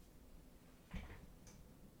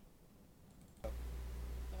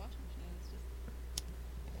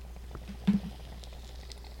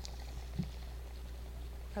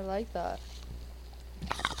I like that.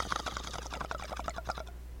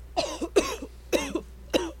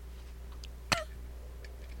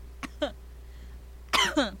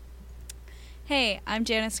 Hey, I'm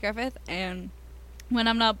Janice Griffith, and when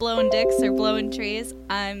I'm not blowing dicks or blowing trees,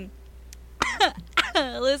 I'm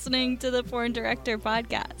listening to the Porn Director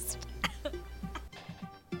podcast.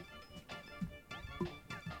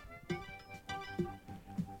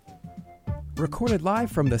 Recorded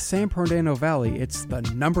live from the San Bernardino Valley, it's the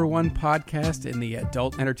 #1 podcast in the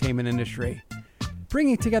adult entertainment industry,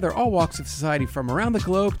 bringing together all walks of society from around the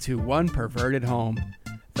globe to one perverted home.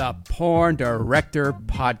 The Porn Director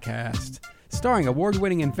Podcast, starring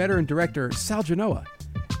award-winning and veteran director Sal Genoa,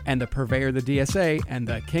 and the purveyor of the DSA and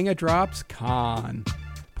the king of drops, Con.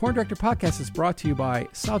 Porn Director Podcast is brought to you by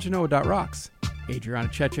SalGenoa.rocks,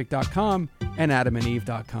 AdrianaChechik.com, and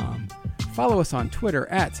AdamandEve.com. Follow us on Twitter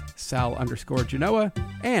at Sal_Genoa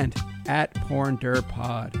and at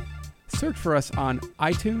PornDirPod. Search for us on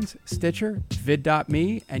iTunes, Stitcher,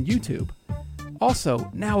 vid.me, and YouTube. Also,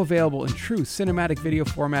 now available in true cinematic video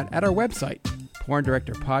format at our website,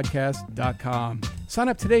 PornDirectorPodcast.com. Sign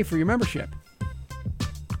up today for your membership.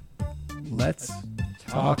 Let's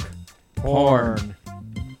talk porn.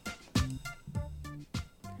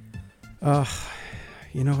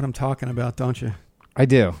 You know what I'm talking about, don't you? I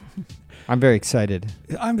do. I'm very excited.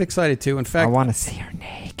 I'm excited too. In fact, I want to see her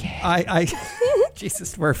naked. I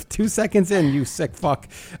Jesus, we're 2 seconds in, you sick fuck.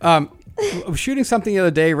 I was shooting something the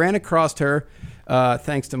other day, ran across her,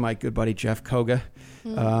 thanks to my good buddy Jeff Koga.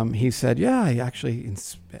 He said, yeah, I actually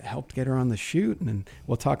helped get her on the shoot, and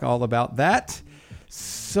we'll talk all about that.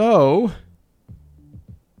 So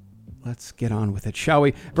let's get on with it, shall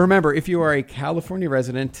we? Remember, if you are a California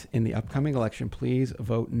resident in the upcoming election, please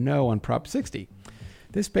vote no on Prop 60.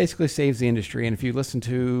 This basically saves the industry. And if you listen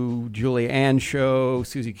to Julia Ann's show,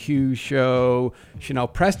 Susie Q's show, Chanel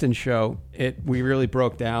Preston's show, we really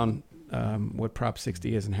broke down what Prop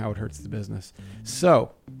 60 is and how it hurts the business.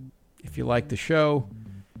 So if you like the show,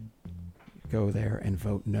 go there and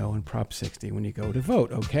vote no on Prop 60 when you go to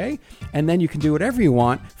vote, okay? And then you can do whatever you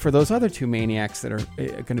want for those other two maniacs that are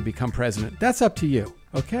going to become president. That's up to you,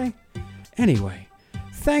 okay? Anyway,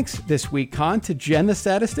 thanks this week, Con, to Jen the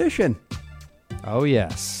statistician. Oh,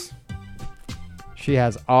 yes. She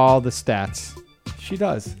has all the stats. She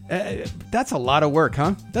does. That's a lot of work,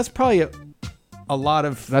 huh? That's probably a lot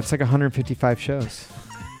of... That's like 155 shows.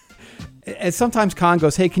 And sometimes Con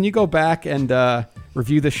goes, hey, can you go back and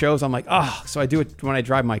review the shows? I'm like, so I do it when I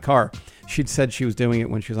drive my car. She'd said she was doing it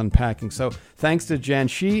when she was unpacking. So thanks to Jen.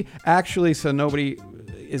 She actually, so nobody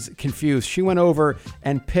is confused, she went over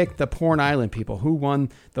and picked the Porn Island people who won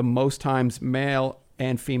the most times, male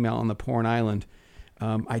and female, on the Porn Island.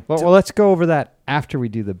 Well, let's go over that after we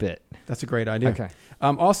do the bit. That's a great idea. Okay.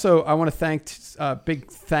 Also, I want to thank big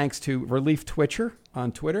thanks to Relief Twitcher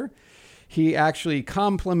on Twitter. He actually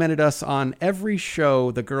complimented us on every show.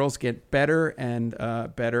 The girls get better and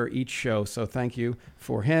better each show. So thank you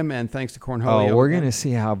for him, and thanks to Cornholio. Oh, we're going to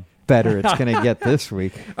see how better it's going to get this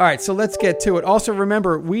week. All right, so let's get to it. Also,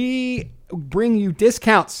 remember, we bring you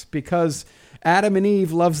discounts because Adam and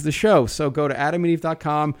Eve loves the show. So go to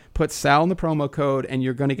adamandeve.com, put Sal in the promo code, and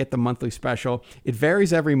you're going to get the monthly special. It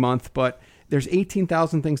varies every month, but there's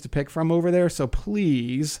 18,000 things to pick from over there. So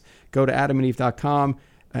please go to adamandeve.com,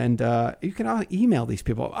 and you can email these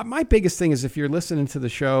people. My biggest thing is if you're listening to the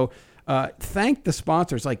show, thank the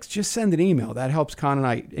sponsors. Like, just send an email. That helps Con and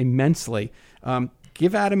I immensely.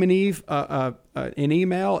 Give Adam and Eve an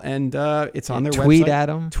email, and it's on their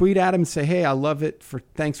website. Tweet Adam and say, hey, I love it.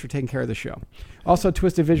 Thanks for taking care of the show. Also,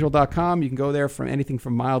 twistedvisual.com. You can go there from anything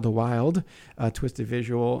from mild to wild. Twisted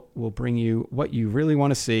Visual will bring you what you really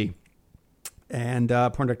want to see. And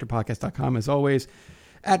PornDirectorPodcast.com, as always.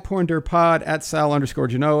 At PornDirPod, at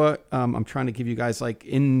Sal_Genoa. I'm trying to give you guys, like,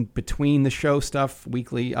 in between the show stuff,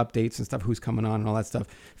 weekly updates and stuff, who's coming on and all that stuff.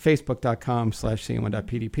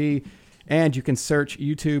 Facebook.com/cn1.pdp. And you can search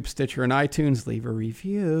YouTube, Stitcher, and iTunes. Leave a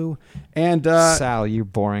review. And Sal, you're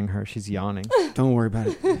boring her. She's yawning. Don't worry about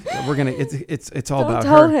it. We're gonna. It's all about her.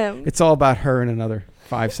 Don't tell him. It's all about her in another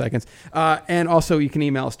 5 seconds. And also, you can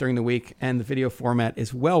email us during the week, and the video format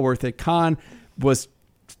is well worth it. Con was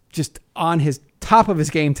just on his top of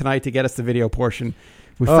his game tonight to get us the video portion.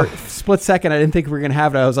 For a split second, I didn't think we were gonna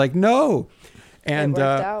have it. I was like, no. And it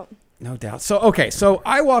worked out. No doubt. So so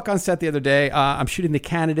I walk on set the other day. I'm shooting The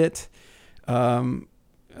Candidate.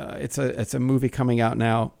 It's a movie coming out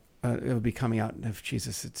now. It'll be coming out.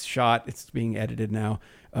 Jesus, it's shot. It's being edited now.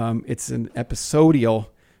 It's an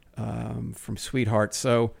episodial from Sweetheart.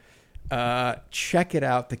 So check it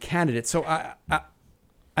out, The Candidate. So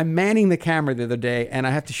I'm manning the camera the other day, and I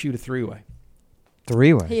have to shoot a 3-way.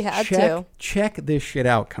 Three-way. He had to. Check this shit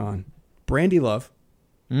out, Con. Brandy Love,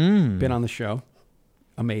 been on the show.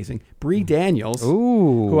 Amazing. Bree Daniels,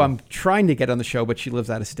 Ooh. who I'm trying to get on the show, but she lives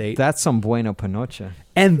out of state. That's some bueno panocha.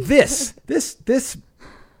 And this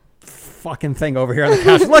fucking thing over here on the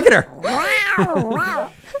couch. Look at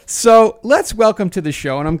her. So let's welcome to the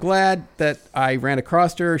show. And I'm glad that I ran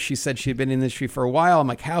across her. She said she'd been in the industry for a while. I'm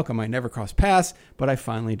like, how come I never crossed paths? But I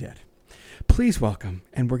finally did. Please welcome.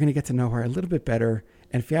 And we're going to get to know her a little bit better.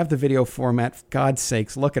 And if you have the video format, for God's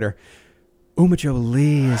sakes, look at her. Uma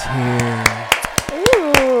Jolie is here.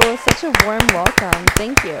 Ooh, such a warm welcome.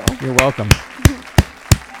 Thank you. You're welcome.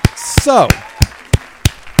 So,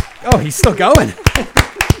 he's still going.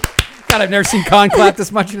 God, I've never seen Con clap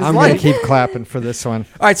this much in his I'm life. going to keep clapping for this one.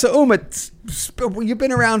 All right, so Uma, you've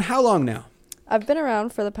been around how long now? I've been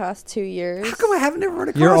around for the past 2 years. How come I haven't ever run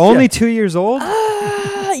across You're you? only 2 years old?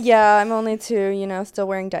 Yeah, I'm only 2, still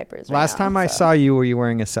wearing diapers right Last now, time I so. saw you, were you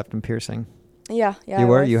wearing a septum piercing? Yeah. You I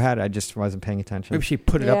were? was. You had? I just wasn't paying attention. Maybe she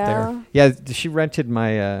put it up there. Yeah, she rented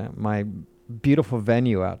my my beautiful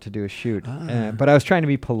venue out to do a shoot. But I was trying to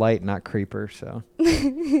be polite, not creeper, so.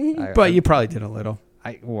 But you probably did a little.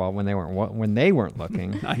 When they weren't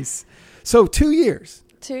looking. Nice. So 2 years.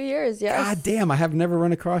 2 years, yes. God damn, I have never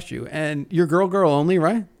run across you. And you're girl only,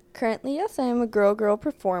 right? Currently, yes, I am a girl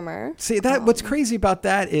performer. See, what's crazy about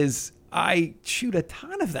that is I shoot a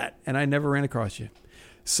ton of that, and I never ran across you.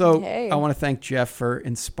 So Hey. I want to thank Jeff for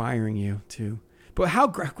inspiring you to. But how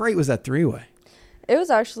great was that three-way? It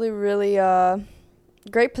was actually really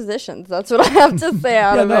great positions. That's what I have to say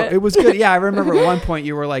out of it. It was good. Yeah, I remember at one point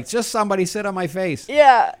you were like, just somebody sit on my face.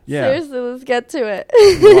 Yeah, Yeah. seriously, let's get to it.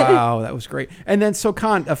 Wow, that was great. And then, so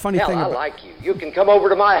Con, a funny Hell, thing I about... like you. You can come over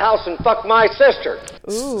to my house and fuck my sister.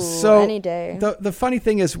 Ooh, So any day. The funny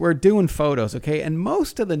thing is we're doing photos, okay? And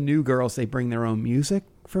most of the new girls, they bring their own music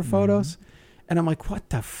for photos. And I'm like, what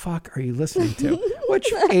the fuck are you listening to? Which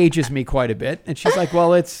ages me quite a bit. And she's like,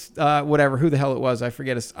 well, it's whatever, who the hell it was. I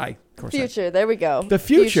forget. Future, there we go. The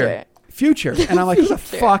future. And I'm like, who the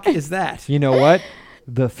fuck is that? You know what?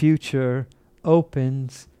 The future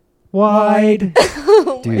opens wide.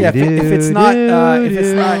 Yeah, if it's not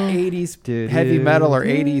 80s heavy metal or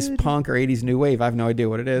 80s punk or 80s new wave, I have no idea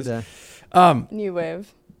what it is. New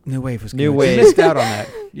wave. New wave was good. New Wave. You missed out on that.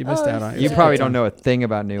 You missed out on it. You probably don't know a thing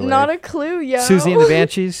about New Wave. Not a clue, yo. Susie and the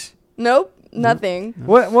Banshees? Nope, nothing.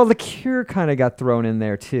 Well, The Cure kind of got thrown in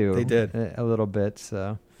there, too. They did. A little bit,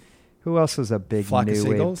 so. Who else was a big Flock of New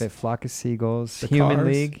Seagulls? Wave? Flock of Seagulls. The Human Cars,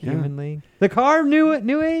 League. yeah. Human League. The Car?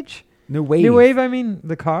 New Age? New wave. New Wave, I mean,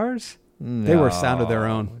 the Cars? They were a sound of their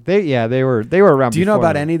own. They were around. Do you know before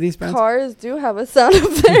about me. any of these bands? Cars do have a sound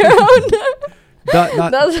of their own. That's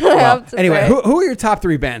what I have to anyway, say. who are your top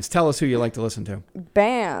three bands? Tell us who you like to listen to.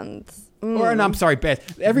 Bands. Or, no, I'm sorry, bands.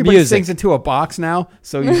 Everybody Music. sings into a box now,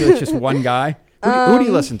 so usually it's just one guy. Who do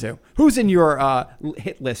you listen to? Who's in your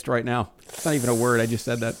hit list right now? It's not even a word. I just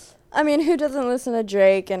said that. I mean, who doesn't listen to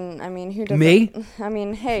Drake? And I mean, who doesn't? Me? I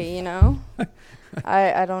mean, hey,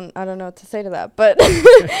 I don't know what to say to that, but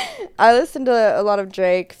I listen to a lot of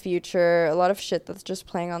Drake, Future, a lot of shit that's just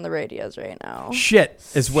playing on the radios right now. Shit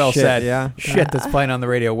is well Shit, said. yeah. Shit that's playing on the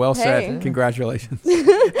radio. Well Hey. said. Congratulations.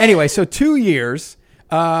 Anyway, so 2 years.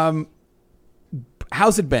 How's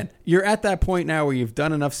it been? You're at that point now where you've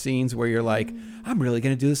done enough scenes where you're like, I'm really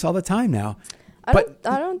going to do this all the time now.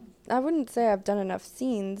 I wouldn't say I've done enough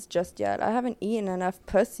scenes just yet. I haven't eaten enough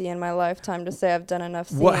pussy in my lifetime to say I've done enough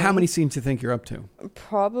scenes. How many scenes do you think you're up to?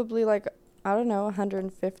 Probably like, I don't know,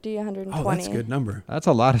 150, 120. Oh, that's a good number. That's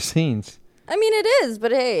a lot of scenes. I mean, it is,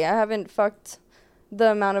 but hey, I haven't fucked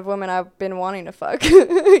the amount of women I've been wanting to fuck,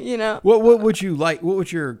 What would you like? What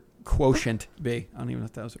would your quotient be? I don't even know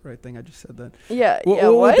if that was the right thing. I just said that. Yeah,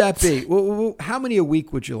 What would that be? How many a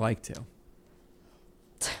week would you like to?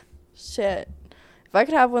 Shit. If I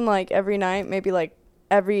could have one like every night, maybe like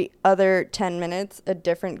every other 10 minutes, a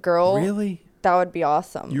different girl. Really? That would be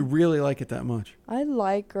awesome. You really like it that much? I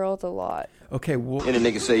like girls a lot. Okay, well, Any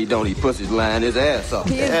nigga say he don't eat pussy lying his ass off.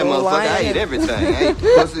 He is That motherfucker, I lying. ate everything. I ate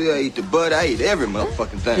the pussy, I ate the butt, I ate every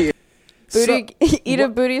motherfucking thing. Booty, eat a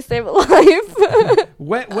booty, save a life.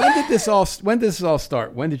 when did this all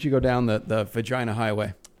start? When did you go down the vagina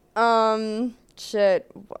highway? Shit.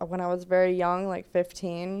 When I was very young, like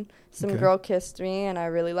 15, some girl kissed me and I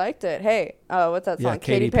really liked it. Hey, what's that song? Yeah,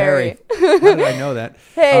 Katy Perry. How did I know that?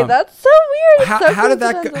 Hey, that's so weird. It's so How did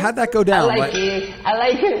that coincidental. how'd that go down? I like it. I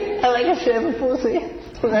like a shaving pussy.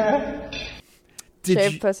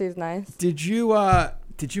 Shaved pussy's nice. Did you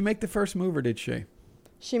make the first move or did she?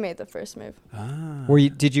 She made the first move.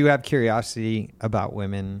 Did you have curiosity about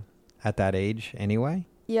women at that age anyway?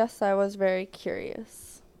 Yes, I was very curious.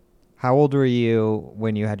 How old were you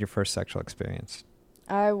when you had your first sexual experience?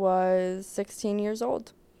 I was 16 years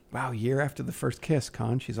old. Wow, year after the first kiss,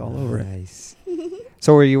 Con. She's all over it. Nice.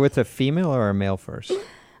 So were you with a female or a male first?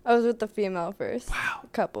 I was with the female first. Wow.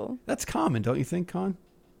 Couple. That's common, don't you think, Con?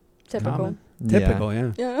 Typical. Common. Typical,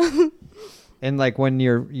 yeah. Yeah. And like when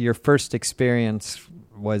your first experience,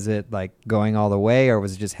 was it like going all the way, or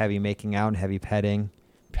was it just heavy making out and heavy petting?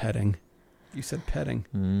 Petting. You said petting.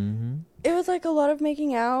 Mm-hmm. It was like a lot of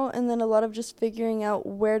making out and then a lot of just figuring out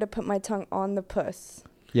where to put my tongue on the puss.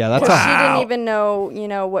 Yeah, that's Because a she didn't even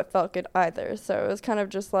know, what felt good either. So it was kind of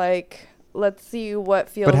just like, let's see what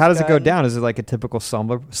feels good. But how does it go down? Is it like a typical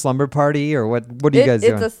slumber party, or what do you guys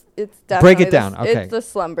do? It's definitely Break it down. Okay. It's the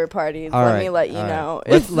slumber parties. All Let right, me let you all right.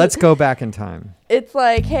 know. Let's go back in time. It's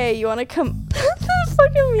like, hey, you want to come? This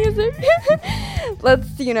fucking music. Let's,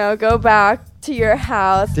 go back to your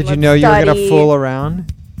house. Did you let's know you were gonna study. fool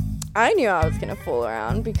around? I knew I was gonna fool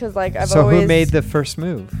around because, like, I've So always. who made the first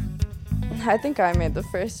move? I think I made the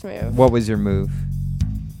first move. What was your move?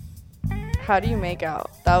 How do you make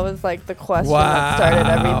out? That was like the question Wow. that started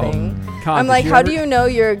everything. Con, I'm did like, you how ever- do you know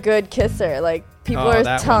you're a good kisser? Like, people Oh, are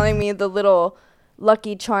that telling me the little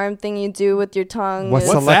Lucky Charm thing you do with your tongue. What's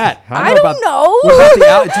is- the What's that? I don't know. What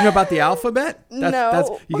about do you know about the alphabet?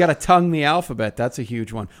 No. You got to tongue the alphabet. That's a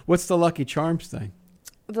huge one. What's the Lucky Charms thing?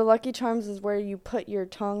 The Lucky Charms is where you put your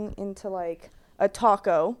tongue into like a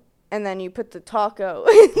taco, and then you put the taco.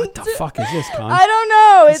 What the fuck is this, Con? I don't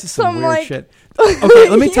know. This It's is some some weird like. shit. Okay,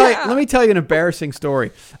 let me tell you. Yeah. Let me tell you an embarrassing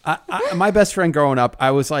story. My best friend growing up,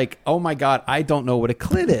 I was like, "Oh my god, I don't know what a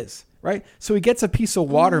clit is." Right? So he gets a piece of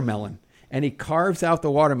watermelon and he carves out the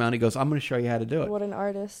watermelon. He goes, "I'm going to show you how to do it." What an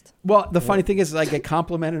artist. Well, the funny thing is, I get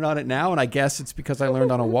complimented on it now, and I guess it's because I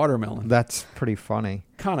learned on a watermelon. That's pretty funny.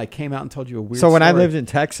 Con, I came out and told you a weird. So when I story. lived in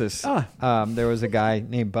Texas, there was a guy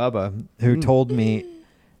named Bubba who told me,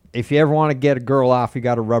 if you ever want to get a girl off, you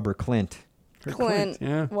got to rub her Clint. Her Clint.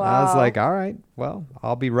 yeah. Wow. I was like, all right, well,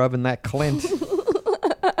 I'll be rubbing that Clint.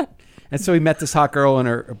 And so he met this hot girl, and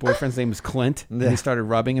her boyfriend's name was Clint. And Yeah. he started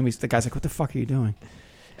rubbing him. The guy's like, "What the fuck are you doing?"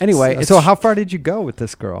 Anyway, So how far did you go with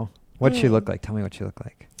this girl? What'd she look like? Tell me what she looked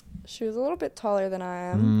like. She was a little bit taller than I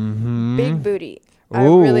am. Mm-hmm. Big booty. I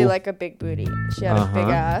really Ooh. like a big booty. She had a big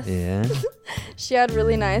ass. Yeah. She had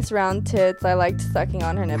really nice round tits. I liked sucking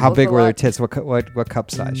on her nipples. How big a were her lot. tits? What cup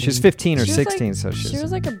size? She was 15 or She was 16, like, so she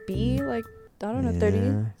was like a B, like I don't know, Yeah.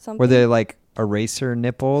 30 something. Were they like eraser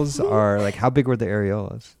nipples, or like how big were the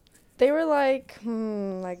areolas? They were like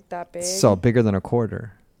like that big. So bigger than a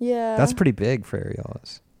quarter. yeah, That's pretty big for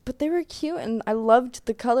areolas. But they were cute, and I loved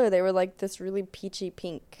the color. They were like this really peachy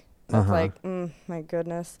pink. That's like, my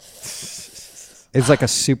goodness. It's like a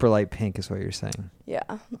super light pink, is what you're saying. Yeah,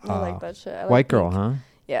 I like that shit. I like White girl, pink. huh?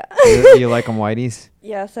 Yeah. You like them whiteies?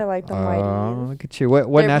 Yes, I like them Oh, whitey. look at you. What They're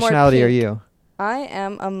more nationality are pink. you? I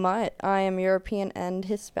am a mutt. I am European and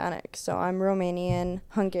Hispanic. So I'm Romanian,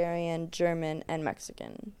 Hungarian, German, and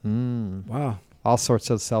Mexican. wow. All sorts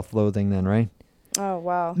of self-loathing then, right? Oh,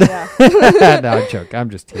 wow. Yeah. No, I'm joking. I'm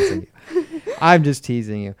just teasing you. I'm just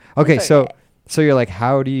teasing you. Okay, It's so okay. so you're like,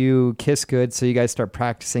 how do you kiss good? So you guys start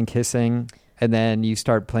practicing kissing, and then you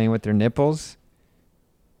start playing with their nipples.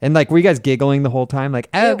 And like, were you guys giggling the whole time? Like,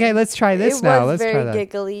 oh, okay, let's try this now. Let's It try was that. very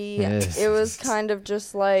giggly. Yes. It was kind of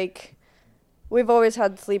just like, we've always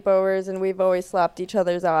had sleepovers and we've always slapped each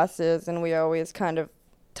other's asses and we always kind of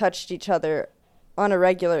touched each other on a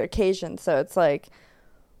regular occasion. So it's like,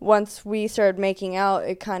 once we started making out,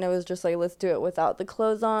 it kind of was just like, let's do it without the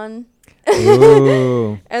clothes on.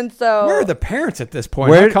 Ooh. And so Where are the parents at this point?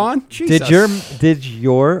 Where huh, Con? Jesus. did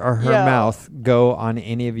your or her Yeah. mouth go on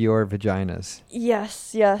any of your vaginas?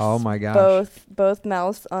 yes. Oh my gosh. Both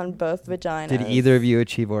mouths on both vaginas. Did either of you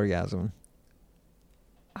achieve orgasm?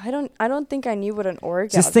 I don't think I knew what an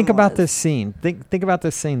orgasm Just think about was. this scene. Think about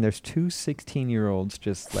this scene. There's two 16-year-olds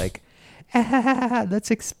just like, let's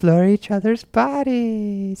explore each other's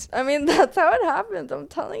bodies. I mean, that's how it happens. I'm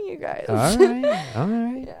telling you guys. All right. All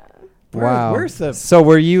right. Yeah. Wow. Where's the? So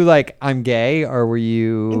were you like, I'm gay, or were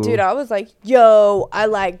you? Dude, I was like, yo, I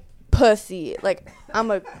like pussy. Like, I'm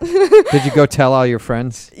a. Did you go tell all your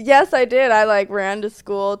friends? Yes, I did. I like ran to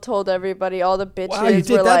school, told everybody, all the bitches Wow, you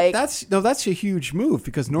did were that. like. That's a huge move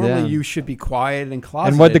because normally Yeah. you should be quiet and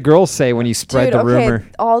closeted. And what'd the girls say when you spread Dude, the okay, rumor?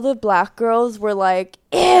 all the black girls were like,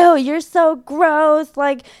 ew, you're so gross.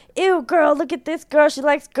 Like, ew, girl, look at this girl. She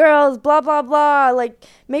likes girls, blah, blah, blah. Like,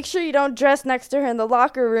 make sure you don't dress next to her in the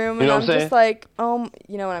locker room. You And know I'm what I'm just like,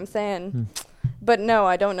 you know what I'm saying? But no,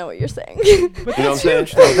 I don't know what you're saying. But You know what I'm that's saying?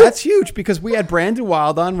 huge, though. That's huge because we had Brandon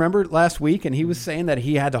Wild on, remember, last week, and he was saying that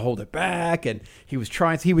he had to hold it back, and he was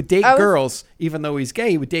trying. He would date girls, even though he's gay.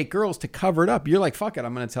 He would date girls to cover it up. You're like, fuck it,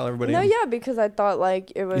 I'm going to tell everybody. No, yeah, because I thought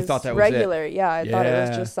like it was thought that was regular. Yeah, I thought it Yeah.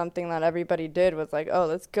 was just something that everybody did. Was like, oh,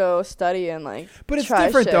 let's go study and like. But it's try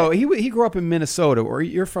different shit. though. He grew up in Minnesota, or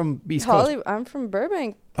you're from East Coast. I'm from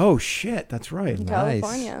Burbank, Oh shit, that's right.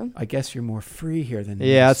 California. I guess you're more free here than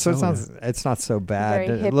Yeah, so Minnesota. it's not so bad.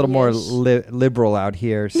 Very A little more hippie-ish. liberal out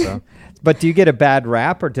here. So, but do you get a bad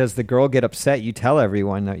rap, or does the girl get upset? You tell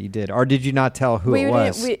everyone that you did, or did you not tell who it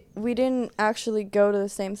was? We didn't actually go to the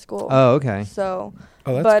same school. Oh, okay. So,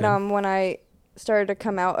 Oh, that's but good. when I started to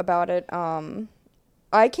come out about it,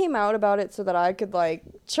 I came out about it so that I could like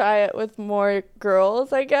try it with more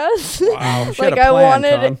girls, I guess. Wow, she had like a I plan,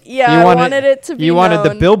 wanted, Con. I wanted it to be. You wanted the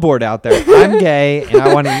known. billboard out there. I'm gay and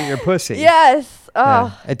I want to eat your pussy. Yes. Yeah.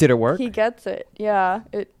 Oh, It did it work? he gets it. Yeah.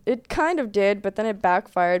 It kind of did, but then it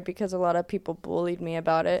backfired because a lot of people bullied me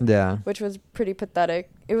about it. Yeah. Which was pretty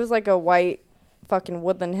pathetic. It was like a white fucking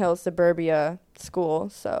Woodland Hills suburbia school,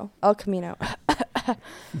 so El Camino.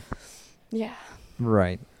 Yeah.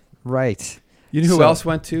 Right. You know who So- else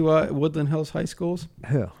went to Woodland Hills High Schools?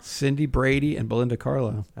 Who? Cindy Brady and Belinda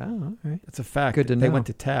Carlisle. Oh, all right. That's a fact. Good to They know. went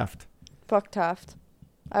to Taft. Fuck Taft.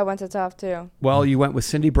 I went to Taft too. Well, you went with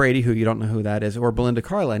Cindy Brady, who you don't know who that is, or Belinda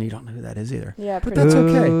Carlisle, and you don't know who that is either. Yeah, But pretty that's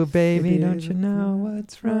much. okay. Ooh, baby, don't you know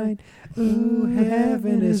what's right? Ooh,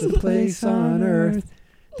 heaven is a place on earth.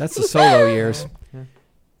 That's the solo years.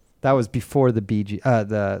 That was before the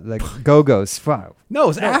the Go-Go's. Wow. No, it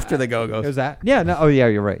was after the It was Go-Go's. that? Yeah. No. Oh, yeah.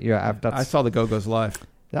 You're right. Yeah. I saw the Go-Go's live.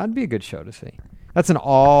 That'd be a good show to see. That's an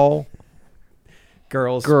all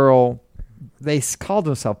Girls. girl. They called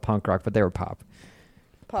themselves punk rock, but they were pop.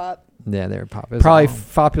 Pop. Yeah, they were pop. It was Probably all-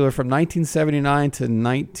 popular from 1979 to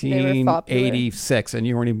 1986, and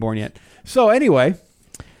you weren't even born yet. So anyway,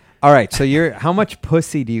 All right. So how much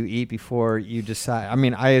pussy do you eat before you decide? I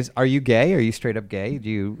mean, are you gay? Are you straight up gay?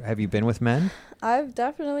 Have you been with men? I've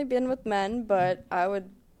definitely been with men, but I would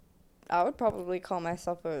probably call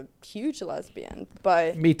myself a huge lesbian.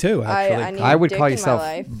 But me too. Actually, I need I would dick call in my yourself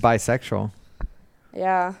life. bisexual.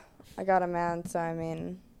 Yeah, I got a man, so I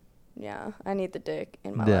mean, yeah, I need the dick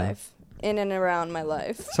in my Yeah. life, in and around my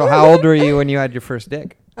life. So how old were you when you had your first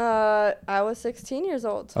dick? I was 16 years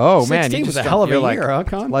old. Oh man, 16 you was just a hell of a you're like, year, huh,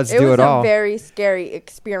 Con? Let's It do was it all. a very scary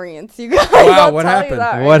experience, you guys. Wow, I'll what tell you happened?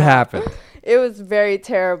 that right What now. happened? It was very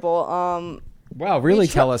terrible. Wow, really? We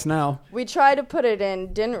try- Tell us now. We tried to put it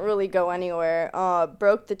in, didn't really go anywhere.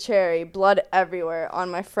 Broke the cherry, blood everywhere on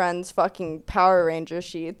my friend's fucking Power Ranger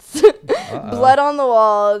sheets. Blood on the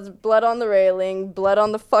walls, blood on the railing, blood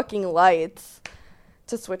on the fucking lights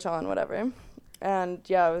to switch on, whatever. And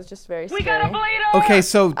yeah, it was just very scary. Okay,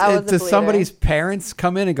 so I was a does bleeder. somebody's parents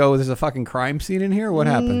come in and go, "There's a fucking crime scene in here"? What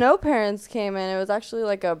happened? No parents came in. It was actually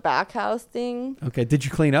like a back house thing. Okay, did you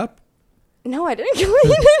clean up? No, I didn't clean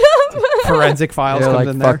it up. Forensic files You're comes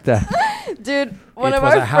like, in fuck there. that. Dude, one It of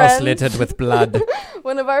was our a house friends, littered with blood.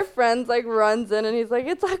 one of our friends like runs in and he's like,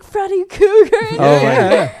 "It's like Freddy Krueger." Oh, my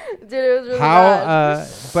yeah. Dude, it was really How? bad.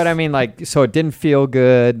 But I mean, like, so it didn't feel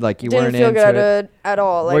good. Like you Didn't weren't feel into good it. at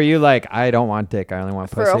all. Like Were you like, I don't want dick. I only want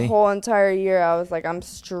for pussy. a whole entire year, I was like, I'm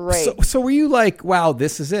straight. So were you like, "Wow,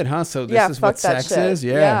 this is it, huh? So this Yeah, is what fuck that sex shit. is?"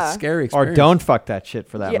 Yeah, Yeah. scary or experience. don't fuck that shit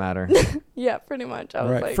for that Yeah. matter. Yeah, pretty much. I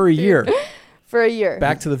was Right, like, for a dude. year. For a year.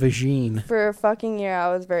 Back to the vagine. For a fucking year, I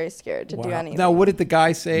was very scared to do Wow. anything. Now, what did the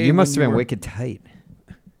guy say? You must when have been were- wicked tight.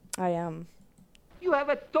 I am. You have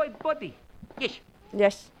a tight body. Yes,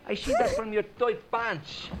 Yes. I see that from your tight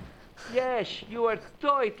pants. Yes, you are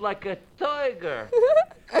tight like a tiger.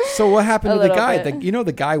 So what happened A to the little guy? bit.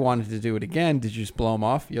 The guy wanted to do it again. Did you just blow him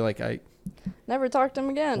off? You're like, Never talked to him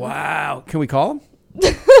again. wow. Can we call him?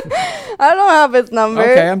 I don't have his number.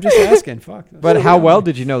 Okay, I'm just asking. Fuck. But how well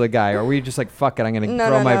did you know the guy? Or were you just like, fuck it, I'm going to No,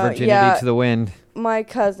 throw no, my no, virginity yeah. to the wind? My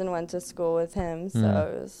cousin went to school with him, so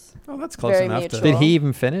it was. Oh, that's close Very enough. mutual. Did he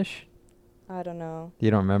even finish? I don't know.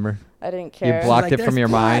 You don't remember? I didn't care. blocked it from your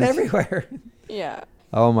mind? everywhere. Yeah.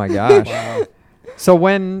 Oh my gosh. So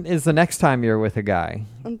when is the next time you're with a guy?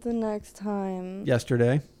 And the next time.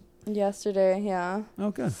 Yesterday. Yesterday, yeah.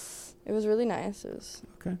 Oh, good. It was really nice. It was.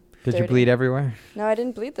 Okay. Did you Dirty. bleed everywhere? No, I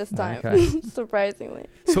didn't bleed this time. Okay. Surprisingly.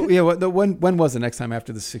 So yeah, when was the next time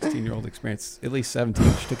after the 16-year-old experience? At least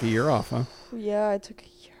 17. She took a year off, huh? Yeah, I took a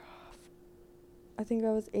year off. I think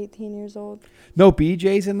I was 18 years old. No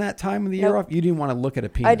BJ's in that time of the year Nope. off. You didn't want to look at a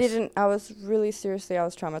penis. I didn't. I was really seriously. I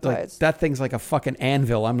was traumatized. Like, that thing's like a fucking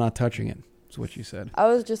anvil. I'm not touching it. That's what you said. I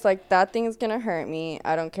was just like, that thing's gonna hurt me.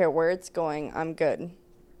 I don't care where it's going. I'm good.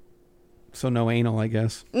 So no anal, I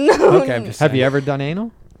guess. No. Okay, I'm just Have saying. you ever done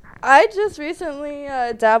anal? I just recently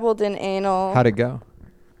dabbled in anal. How'd it go?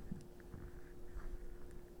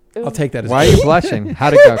 I'll take that as Why are you blushing?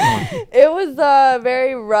 How'd it go? Come on. It was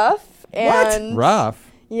very rough and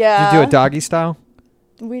Rough. Yeah. Did you do it doggy style?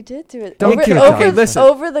 We did do it. Don't over, do it, over, okay, listen.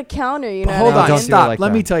 over the counter, you know. Hold what I on, don't mean? do it stop. like Let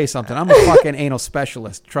that. me tell you something. I'm a fucking anal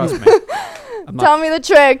specialist. Trust me. I'm not- Tell me the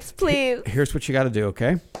tricks, please. Here's what you got to do,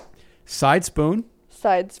 okay? Side spoon,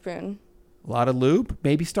 Side spoon. a lot of lube.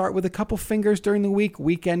 Maybe start with a couple fingers during the week.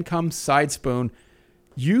 Weekend comes, side spoon.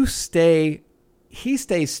 He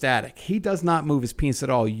stays static. He does not move his penis at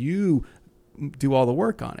all. You do all the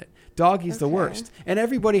work on it. Doggy's the worst. And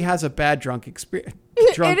everybody has a bad drunk experience.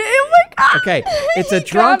 Oh my God. Okay, it's a You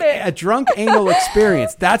got drunk it. anal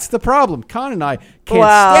experience. That's the problem. Con and I can't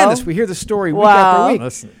Wow. stand this. We hear the story week Wow. after week.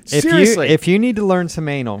 Listen, Seriously, if you need to learn some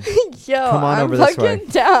anal, Yo, Come on I'm over this fucking way.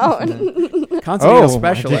 down. Con's an anal oh,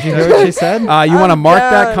 specialist. did you hear what she said? You want to I'm mark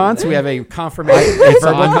that, down. Con? So we have a confirmation. It's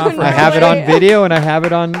verbal on, confirmation. I have it on video and I have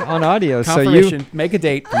it on audio. So Confirmation. Make a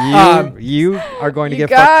date. you are going to You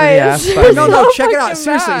get fucked in the guys. ass. By No, me. no, check it out.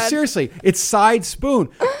 fucking mad. Seriously. It's side spoon.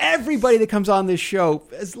 Everybody that comes on this show,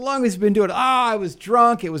 as long as you've been doing it, I was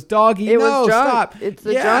drunk, it was doggy. It was no, drunk. stop. It's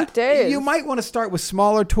the drunk days. You might want to start with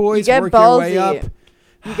smaller toys, You get work your way ballsy. up.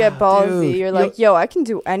 You get ballsy. Dude, You're like, yo, I can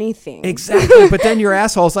do anything. Exactly. But then your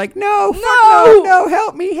asshole's like, no, fuck No. no,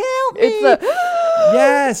 help me. It's a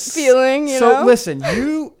Yes. feeling, you so know? listen,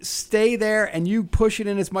 you stay there and you push it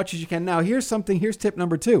in as much as you can. Now, here's tip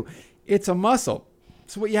number 2. It's a muscle.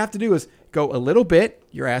 So what you have to do is go a little bit,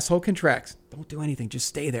 your asshole contracts. Don't do anything, just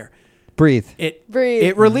stay there. Breathe. Breathe.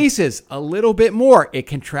 It releases a little bit more. It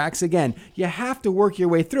contracts again. You have to work your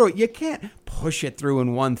way through it. You can't push it through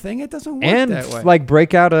in one thing. It doesn't work And that way. like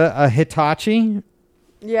break out a Hitachi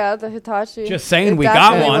Yeah, the Hitachi. Just saying It we got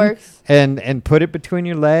definitely one. Works. and put it between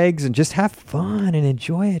your legs and just have fun and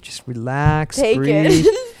enjoy it. Just relax, Take breathe.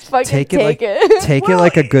 it. Fucking Take it take like it. take it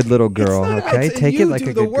like a good little girl, It's not- okay? it's- Take you it like do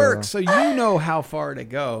a the good work, girl. so you know how far to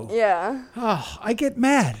go. Yeah. Oh, I get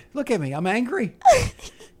mad. Look at me. I'm angry.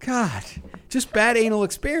 God, just bad anal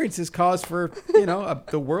experiences cause for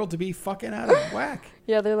the world to be fucking out of whack.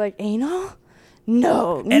 Yeah, they're like, anal?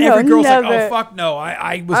 No, And no, every girl's never. like, "Oh fuck no!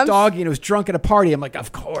 I was doggy and was drunk at a party." I'm like,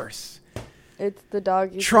 "Of course." It's the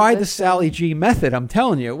doggy. Try the position. Sally G method. I'm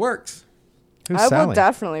telling you, it works. Who's I will Sally?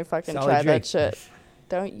 definitely fucking Sally try G. that shit.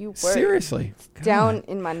 Don't you worry. Seriously. Down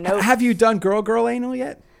in my notes. Have you done girl anal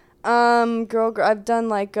yet? Girl, I've done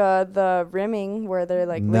like the rimming where they're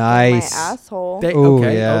like licking Nice. my asshole. Oh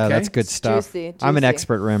Okay, yeah, okay. that's good stuff. Juicy, I'm an juicy.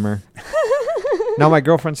 expert rimmer. No, my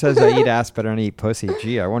girlfriend says I eat ass, but I don't eat pussy.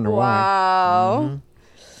 Gee, I wonder why. Wow,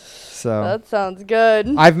 So that sounds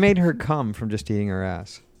good. I've made her come from just eating her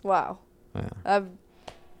ass. Wow, Yeah. I've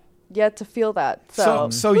yet to feel that.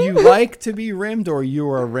 So you like to be rimmed, or you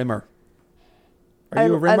are a rimmer? Are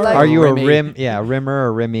you a I rimmer? like- or Are you a rimmy? rim? Yeah,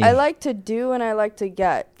 rimmer or rimmy? I like to do and I like to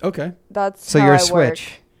get. Okay. That's So how you're a I work.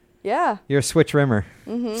 switch. Yeah. You're a switch rimmer.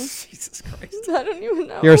 Jesus Christ. I don't even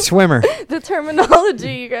know. You're a swimmer. the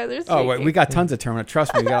terminology you guys are speaking. Oh wait, we got tons of terminology.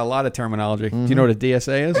 Trust me, we got a lot of terminology. Do you know what a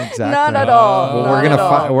DSA is? Exactly. Not at all. Well, Not we're gonna at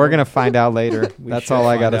all. we're gonna find out later. We That's should all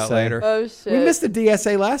I find gotta out say. later. Oh shit. We missed the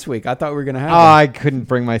DSA last week. I thought we were gonna have. Oh, I couldn't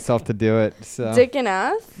bring myself to do it. So Dick and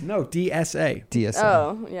ass? it. No DSA. DSM.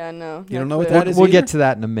 Oh, yeah, no. You don't no know what clue. that is? We'll either? get to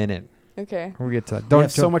that in a minute. Okay. We'll get to that. We Don't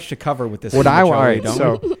have so much to cover with this. What I show, all right.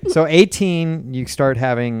 don't we? So 18, you start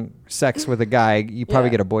having sex with a guy. You probably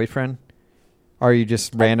Yeah. get a boyfriend, or are you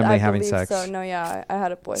just randomly I having believe sex? So no, yeah, I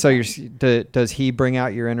had a boyfriend. So does he bring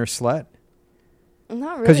out your inner slut?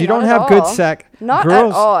 Not really. Because you don't not have at good all. sex. Not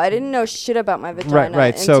girls, at all. I didn't know shit about my vagina.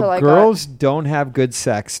 Right. Until So I girls don't have good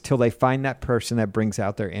sex till they find that person that brings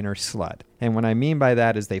out their inner slut. And what I mean by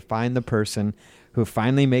that is they find the person who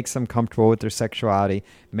finally makes them comfortable with their sexuality,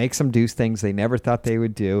 makes them do things they never thought they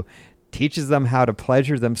would do, teaches them how to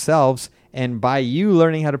pleasure themselves, and by you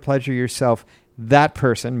learning how to pleasure yourself, that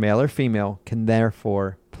person, male or female, can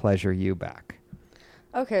therefore pleasure you back.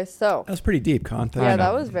 got. Okay, so That was pretty deep, Con. yeah, Thank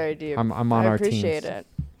that you. was very deep. I'm on I our appreciate teams. it.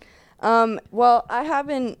 Well, I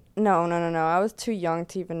haven't. No. I was too young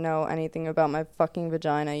to even know anything about my fucking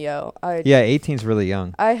vagina, yo. Yeah, 18's really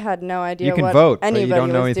young. I had no idea. You can what vote, but anybody you don't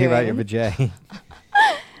know was anything about your doing. vajay.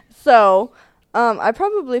 So, I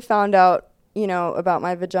probably found out, about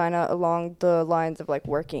my vagina along the lines of like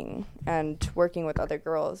working with other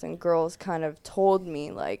girls, and girls kind of told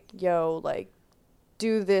me like, yo, like,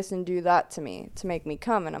 do this and do that to me to make me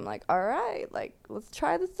come. And I'm like, all right, like, let's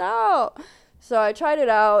try this out. So I tried it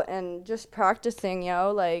out, and just practicing,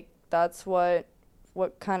 like, that's what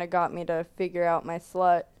kind of got me to figure out my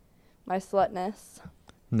slutness.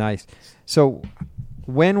 Nice. So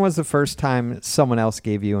When was the first time someone else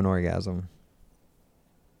gave you an orgasm?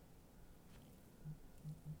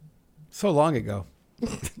 So long ago.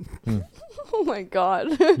 Oh my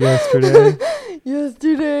god. Yesterday?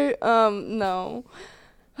 Yesterday. No.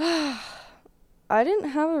 I didn't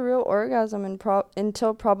have a real orgasm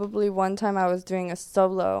until probably one time I was doing a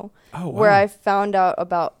solo where I found out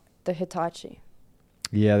about the Hitachi.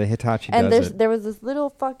 Yeah, the Hitachi And does it. there was this little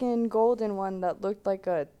fucking golden one that looked like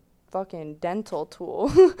a fucking dental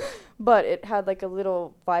tool, but it had like a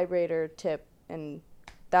little vibrator tip, and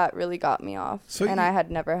that really got me off. So and I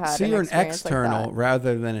had never had. So you're an experience external like that.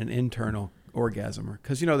 rather than an internal orgasmer,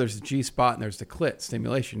 because there's the G spot and there's the clit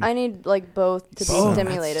stimulation. I need like both to be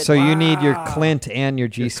stimulated. So you need your Clint and your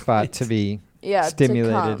G spot to be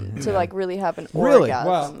stimulated. to like really have an Really?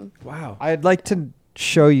 orgasm. Wow. I'd like to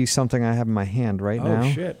show you something I have in my hand right now.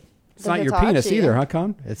 Oh shit! It's The not your penis Hitachi. either, huh,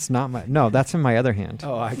 Con? It's not my. No, that's in my other hand.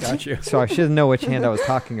 Oh, I got you. So I should know which hand I was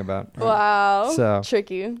talking about. Wow. So-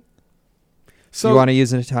 tricky. So you want to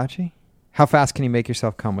use a Hitachi? How fast can you make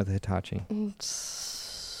yourself come with a Hitachi?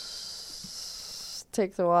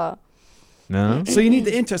 Takes a while. No. So you need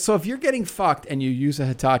the So if you're getting fucked and you use a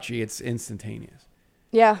Hitachi, it's instantaneous.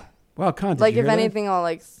 Yeah. Wow, Con, did Like you if hear that? anything, I'll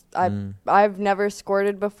like I've never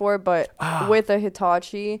squirted before, but with a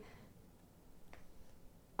Hitachi,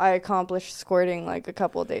 I accomplished squirting like a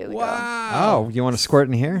couple of days ago. Wow. Oh, you want to squirt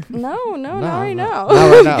in here? No, not right now.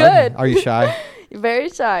 No, no. Good. Are you shy? Very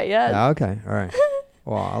shy. Yes. Yeah, okay. All right.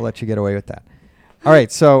 Well, I'll let you get away with that. All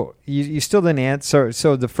right. So you still didn't answer.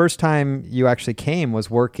 So the first time you actually came was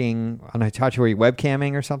working on Hitachi. Were you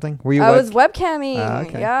webcamming or something? Were you? I was webcamming.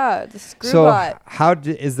 Okay. Yeah, the So Screwbot.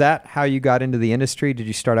 is that how you got into the industry? Did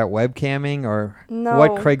you start out webcamming, or No.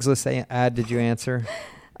 what Craigslist ad did you answer?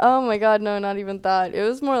 Oh my God, no, not even that. It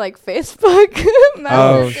was more like Facebook messaging.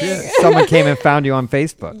 Oh shit! Someone came and found you on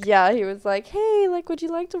Facebook. Yeah, he was like, "Hey, like, would you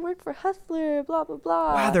like to work for Hustler?" Blah blah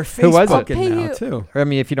blah. Wow, they're Who was it? I'll pay Facebooking now you. too. I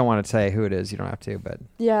mean, if you don't want to say who it is, you don't have to. But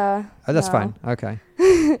Yeah. that's no. fine. Okay.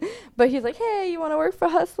 But he's like, "Hey, you want to work for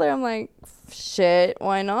Hustler?" I'm like, "Shit,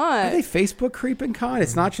 why Are not?" they Facebook creeping, Con?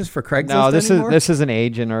 It's not just for Craigslist No, anymore? this is an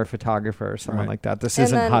agent or a photographer or someone Right. like that. This And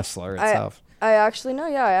isn't then Hustler itself. I actually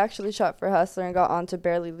I actually shot for Hustler and got onto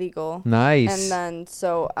Barely Legal. Nice. And then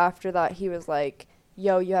so after that, he was like,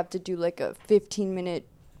 "Yo, you have to do like a 15-minute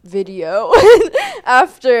video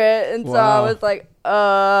after it." And so I Wow. was like,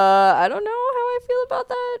 I don't know how I feel about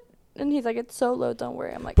that. And he's like, "It's solo, don't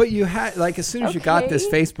worry." I'm like, But you had, like, as soon as you got this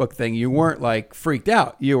Okay. Facebook thing, you weren't, like, freaked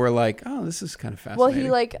out. You were like, oh, this is kind of well, fascinating.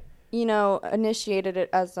 he like, initiated it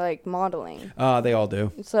as like modeling. They all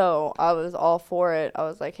do. So I was all for it. I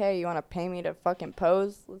was like, "Hey, you want to pay me to fucking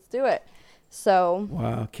pose? Let's do it." So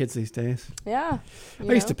Wow, kids these days. yeah,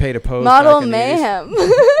 I used to pay to pose. Model back in the 80s. mayhem.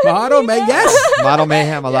 Model mayhem. Yes. Model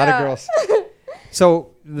mayhem. A lot of Yeah. girls.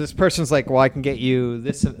 So this person's like, "Well, I can get you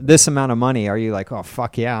this amount of money." Are you like, "Oh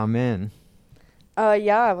fuck yeah, I'm in"?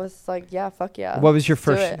 Yeah, I was like, yeah, fuck yeah. What was your let's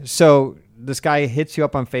do first? it. So this guy hits you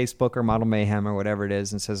up on Facebook or Model Mayhem or whatever it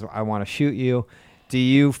is and says, "I want to shoot you." Do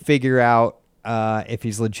you figure out if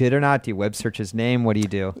he's legit or not? Do you web search his name? What do you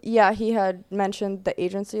do? Yeah, he had mentioned the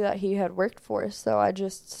agency that he had worked for, so I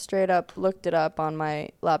just straight up looked it up on my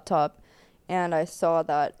laptop, and I saw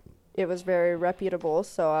that it was very reputable.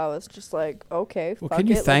 So I was just like, okay. Well, fuck can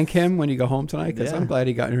you it, thank let's- him when you go home tonight? Because Yeah. I'm glad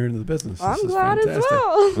he got into the business. This I'm is glad as fantastic.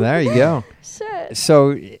 well. There you go. Shit.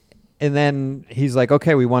 So, and then he's like,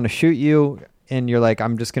 "Okay, we want to shoot you," and you're like,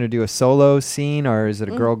 "I'm just gonna do a solo scene, or is it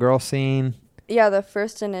a girl scene?" Yeah, the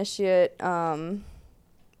first initiate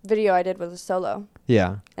video I did was a solo,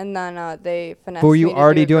 Yeah. and then they finessed. But were you me to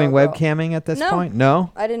already do a doing girl-girl. webcamming at this No. point?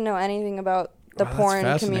 No. I didn't know anything about the Wow, that's porn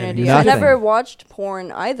fascinating. community. Nothing. I never watched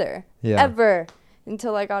porn either. Yeah. Ever.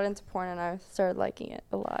 Until I got into porn and I started liking it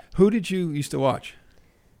a lot. Who did you used to watch?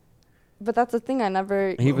 But that's the thing, I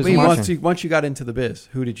never. He was I mean, watching. once you got into the biz,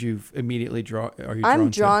 who did you immediately draw? Are you I'm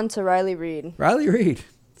drawn drawn to Riley Reid. to? Riley Reid.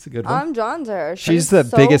 It's a good one. I'm drawn to her. She's the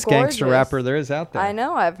so biggest gangster gorgeous. rapper there is out there. I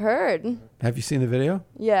know, I've heard. Have you seen the video?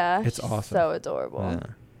 Yeah. It's she's awesome. So adorable. Yeah.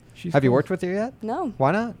 She's Have you cool. worked with her yet? No,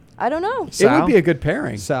 Why not? I don't know. It Sal? would be a good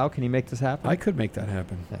pairing. Sal, can you make this happen? I could make that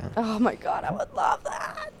happen. Yeah. Oh my God, I would love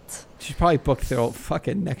that. She's probably booked till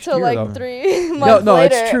fucking next Till year. like though. 3 months No,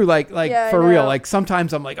 later. it's true. Like Yeah, I for real. know. Like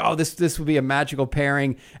sometimes I'm like, oh, this would be a magical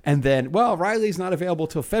pairing, and then Riley's not available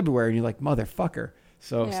till February, and you're like, motherfucker.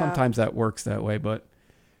 So Yeah. sometimes that works that way, but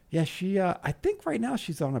yeah, she. I think right now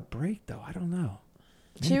she's on a break though. I don't know.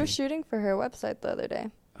 She was shooting for her website the other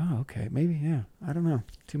day. Oh, okay, maybe yeah. I don't know.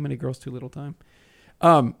 Too many girls, too little time.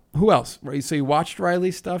 Who else? Right. So you watched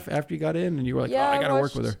Riley's stuff after you got in, and you were like, Yeah, oh, I gotta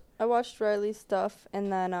work with her. I watched Riley's stuff,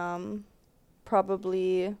 and then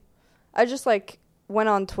probably I just like went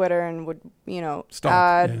on Twitter and would, you know,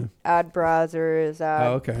 Stalk, add browsers, add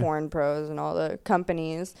okay. porn pros and all the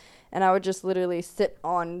companies. And I would just literally sit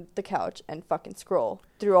on the couch and fucking scroll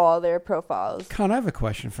through all their profiles. Con, I have a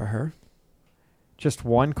question for her. Just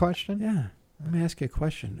one question? Yeah. Let me ask you a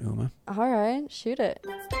question, Uma. All right, shoot it.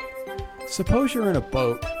 Suppose you're in a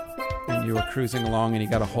boat and you were cruising along and you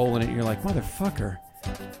got a hole in it and you're like, motherfucker,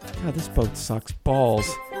 God, this boat sucks balls.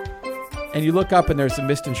 And you look up and there's a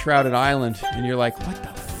mist-enshrouded island and you're like, what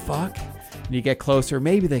the fuck? And you get closer,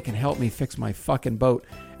 maybe they can help me fix my fucking boat.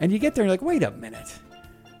 And you get there and you're like, wait a minute.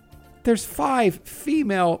 There's 5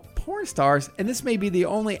 female porn stars and this may be the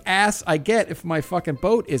only ass I get if my fucking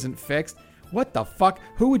boat isn't fixed. What the fuck?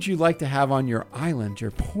 Who would you like to have on your island,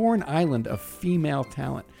 your porn island of female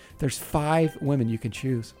talent? There's 5 women you can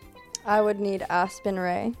choose. I would need Aspen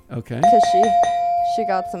Ray. Okay. Because she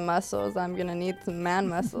got some muscles. I'm going to need some man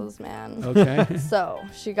muscles, man. Okay. So,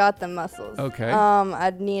 she got the muscles. Okay.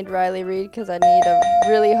 I'd need Riley Reid because I need a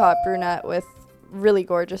really hot brunette with really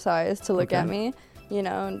gorgeous eyes to look at me, you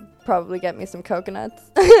know, and probably get me some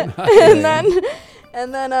coconuts.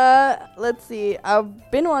 And then, let's see.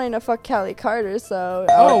 I've been wanting to fuck Callie Carter, so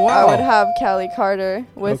I would have Callie Carter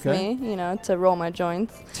with me, you know, to roll my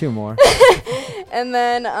joints. 2 more. And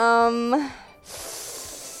then,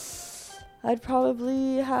 I'd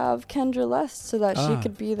probably have Kendra Lust so that she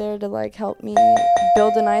could be there to, like, help me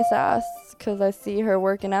build a nice ass because I see her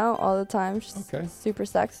working out all the time. She's super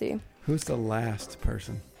sexy. Who's the last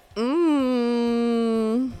person?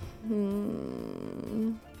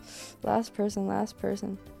 Last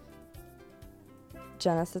person.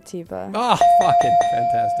 Jenna Sativa. Oh, fucking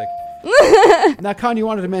fantastic. Now, Con, you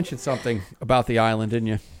wanted to mention something about the island, didn't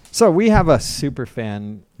you? So we have a super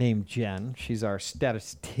fan named Jen. She's our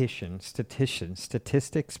statistics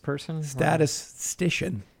person.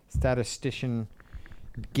 Statistician.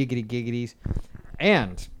 Giggity giggities.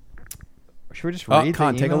 And should we just read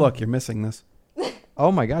Con, the take a email? look. You're missing this.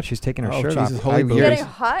 Oh my God, she's taking her shirt Jesus, off. holy It's getting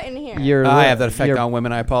hot in here. I have that effect on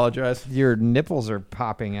women. I apologize. Your nipples are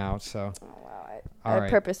popping out. So. I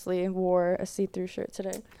purposely wore a see-through shirt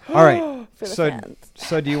today. All right. For the fans.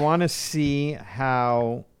 So do you want to see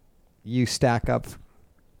how you stack up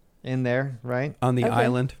in there, right? On the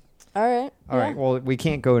island. All right. All right. Well, we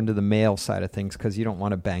can't go into the male side of things because you don't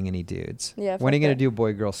want to bang any dudes. Yeah. When are you going to do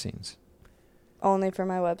boy-girl scenes? Only for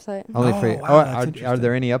my website. Only for wow, are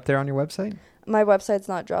there any up there on your website? My website's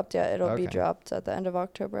not dropped yet. It'll be dropped at the end of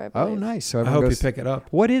October, I believe. Oh, nice. So I hope you pick it up.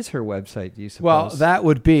 What is her website, do you suppose? Well, that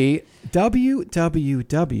would be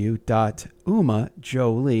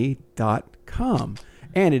www.umajolie.com.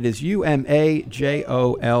 And it is UMAJOLIE.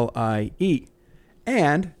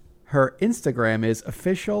 And her Instagram is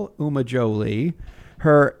official Uma Jolie.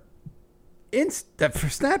 Her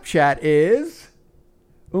Snapchat is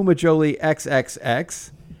Uma Jolie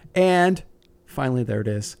XXX. And finally, there it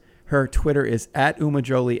is. Her Twitter is at Uma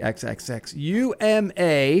Jolie XXX.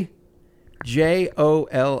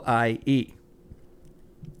 UMAJOLIE.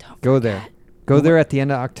 Go there. Go there at the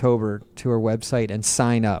end of October to her website and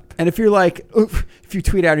sign up. And if you're like, if you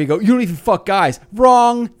tweet out and you go, you don't even fuck guys.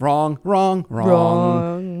 Wrong.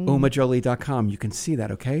 UmaJolie.com. You can see that,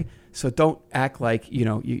 okay? So don't act like,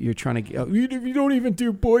 you're trying to, you don't even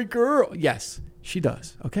do boy, girl. Yes, she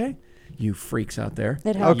does, okay? You freaks out there.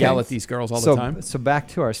 Yell at these girls all the time. So back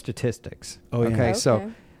to our statistics. Oh, yeah. Okay,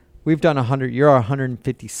 so we've done 100. You're our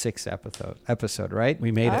 156th episode, right?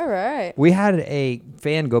 We made it. All right. We had a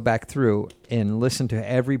fan go back through and listen to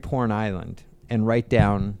every porn island and write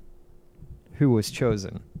down who was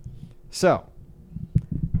chosen. So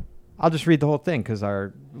I'll just read the whole thing because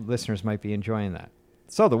our listeners might be enjoying that.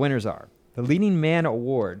 So the winners are the Leading Man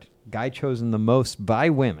Award, guy chosen the most by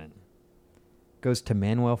women, goes to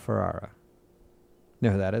Manuel Ferrara.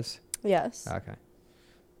 Know who that is? Yes. Okay.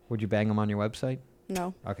 Would you bang him on your website?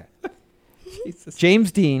 No. Okay. Jesus.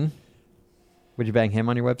 James Dean. Would you bang him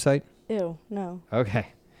on your website? Ew, no. Okay.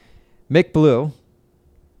 Mick Blue.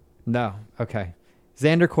 No. Okay.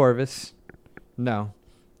 Xander Corvus. No.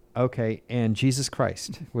 Okay. And Jesus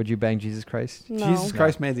Christ. Would you bang Jesus Christ? No. Jesus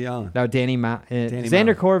Christ made the island. No,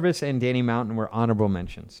 Xander Corvus and Danny Mountain were honorable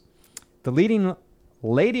mentions. The Leading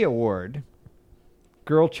Lady Award,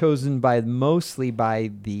 girl chosen mostly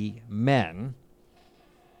by the men,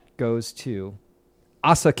 goes to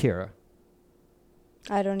Asakura.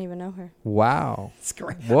 I don't even know her. Wow. It's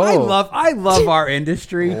great. Whoa. I love our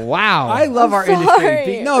industry. Wow. I love our industry.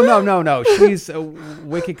 sorry. No. She's a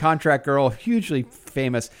wicked contract girl, hugely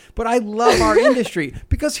famous. But I love our industry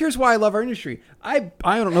because here's why I love our industry. I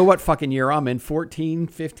don't know what fucking year I'm in, 14,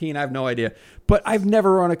 15, I have no idea. But I've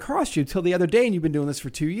never run across you till the other day, and you've been doing this for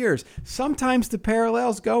 2 years. Sometimes the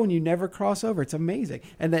parallels go and you never cross over. It's amazing.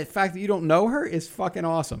 And the fact that you don't know her is fucking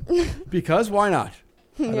awesome. Because why not?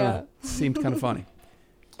 I don't know. Seems kind of funny.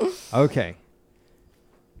 Okay.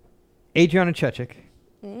 Adriana Chechik.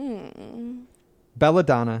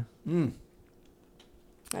 Belladonna.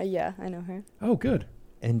 Yeah, I know her. Oh, good.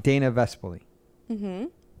 And Dana Vespoli.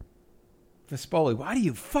 Vespoli, why do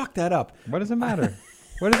you fuck that up? What does it matter?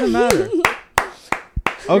 What does it matter?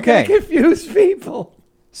 Okay. Confuse people.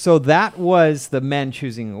 So that was the men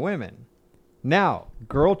choosing the women. Now,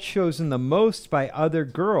 girl chosen the most by other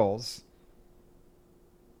girls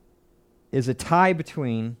is a tie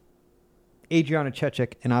between Adriana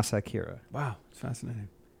Chechik and Asa Akira. Wow, it's fascinating.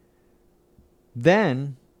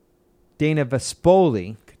 Then Dana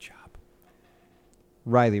Vespoli, Good job.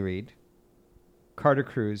 Riley Reid, Carter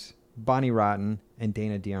Cruz, Bonnie Rotten, and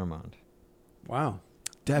Dana DiArmond. Wow.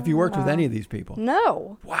 Have you worked with any of these people?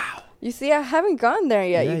 No. Wow. You see, I haven't gone there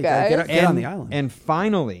yet, Yeah, you you gotta guys. get on the island. And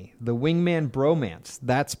finally, the wingman bromance.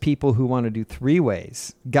 That's people who want to do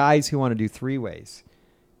three-ways. Guys who want to do three-ways.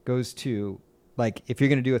 Goes to, like, if you're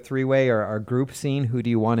going to do a three-way or group scene, who do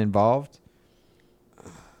you want involved?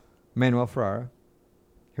 Manuel Ferrara,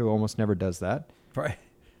 who almost never does that. Right.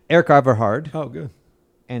 Eric Everhard. Oh, good.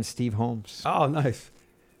 And Steve Holmes. Oh, nice.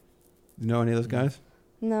 You know any of those guys?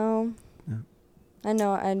 No. Yeah. I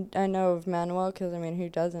know of Manuel because, I mean, who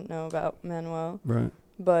doesn't know about Manuel? Right.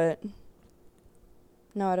 But,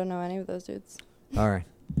 no, I don't know any of those dudes. All right.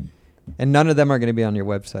 And none of them are going to be on your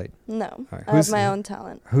website. No. All right. I have my own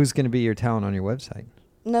talent. Who's going to be your talent on your website?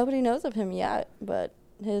 Nobody knows of him yet, but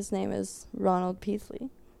his name is Ronald Peasley.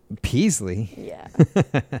 Peasley? Yeah.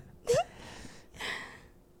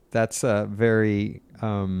 That's very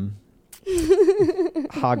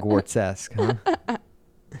Hogwarts-esque, huh?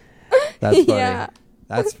 That's funny. Yeah.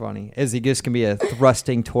 That's funny. Is he just going to be a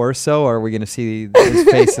thrusting torso, or are we going to see his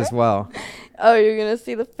face as well? Oh, you're going to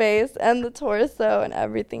see the face and the torso and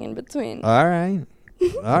everything in between. All right.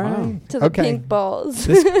 All right. To the Okay. pink balls.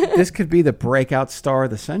 This could be the breakout star of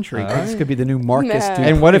the century. All This right. could be the new Marcus Man. Dupree.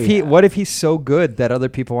 And what if he's so good that other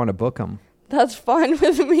people want to book him? That's fine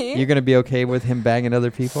with me. You're going to be okay with him banging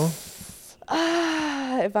other people?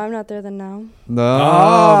 If I'm not there, then no. No,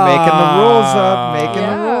 Ah. making the rules up, making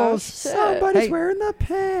Yeah, the rules. shit. Somebody's Hey, wearing the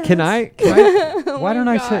pants. Can I why Oh don't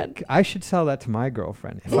my I say, God. I should sell that to my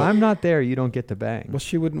girlfriend. If I'm not there, you don't get to bang. Well,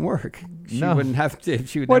 she wouldn't work. She No. wouldn't have to.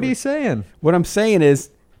 She would. What never- are you saying? What I'm saying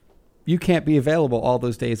is, you can't be available all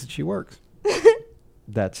those days that she works.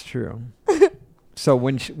 That's true. So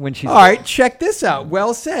when she's All right, check this out.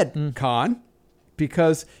 Well said, Con,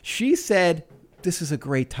 because she said this is a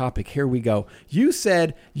great topic. Here we go. You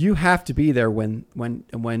said you have to be there when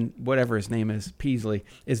whatever his name is, Peasley,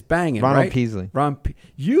 is banging. Ronald right? Peasley.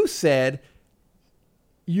 You said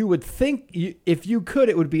you would think if you could,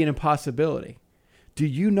 it would be an impossibility. Do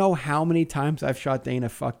you know how many times I've shot Dana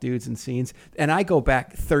fuck dudes in scenes? And I go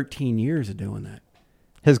back 13 years of doing that.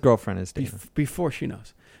 his girlfriend is Dana. Before she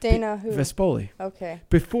knows. Dana who? Vespoli. Okay.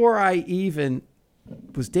 Before I even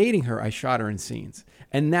was dating her, I shot her in scenes.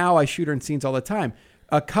 And now I shoot her in scenes all the time.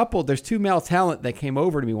 There's two male talent that came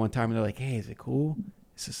over to me one time and they're like, hey, is it cool?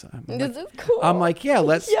 Is This cool? I'm like, yeah,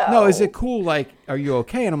 let's. Yo. No, is it cool? Like, are you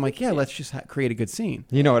okay? And I'm like, yeah, let's just create a good scene.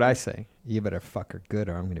 You know what I say? You better fuck her good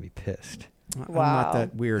or I'm going to be pissed. I'm Wow. not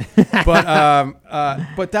that weird,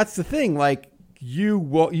 but that's the thing. Like,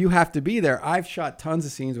 you have to be there. I've shot tons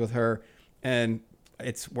of scenes with her, and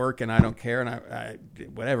it's work, and I don't care, and I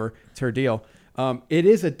whatever. It's her deal. It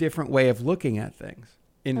is a different way of looking at things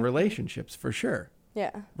in relationships, for sure.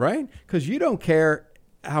 Yeah. Right? Because you don't care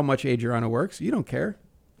how much Adriana works. You don't care.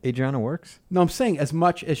 Adriana works? No, I'm saying as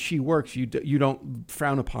much as she works, you don't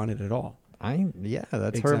frown upon it at all.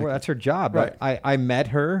 That's Exactly. that's her job. Right. I met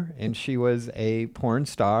her and she was a porn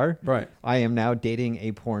star. Right. I am now dating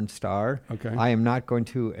a porn star. Okay. I am not going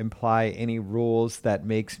to imply any rules that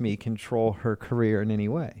makes me control her career in any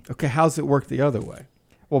way. Okay, how's it work the other way?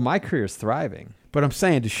 Well, my career is thriving. But I'm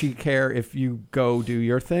saying, does she care if you go do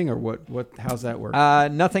your thing, or what? How's that work?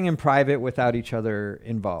 Nothing in private without each other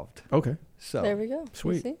involved. Okay. So There we go.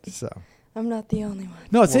 Sweet. See? So I'm not the only one.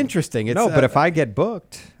 No, it's interesting. It's, but if I get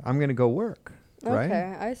booked, I'm going to go work. Right?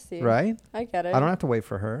 Okay, I see. Right? I get it. I don't have to wait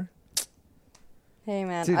for her. Hey,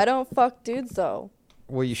 man. Dude. I don't fuck dudes, though.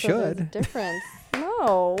 Well, you So there's a should. difference.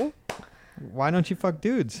 No. Why don't you fuck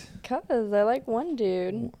dudes? Cause I like one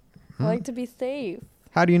dude. I like to be safe.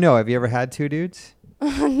 How do you know? Have you ever had 2 dudes?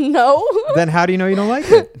 No. Then how do you know you don't like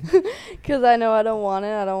it? Because I know I don't want it.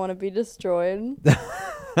 I don't want to be destroyed.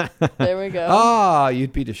 There we go. Ah,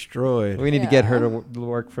 you'd be destroyed. We need to get her to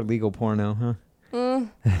work for legal porno, huh?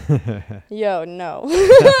 Yo, no.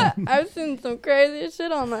 I've seen some crazy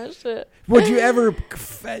shit on that shit. Would you ever?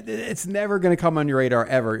 It's never going to come on your radar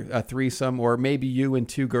ever. A threesome, or maybe you and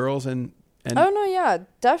 2 girls, and oh no, yeah,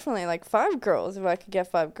 definitely like 5 girls. If I could get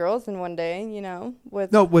 5 girls in one day, you know,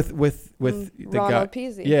 with the Ronald guy.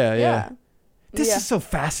 Peasy. Yeah. This is so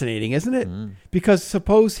fascinating, isn't it? Because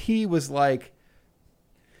suppose he was like,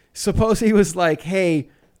 hey,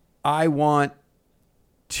 I want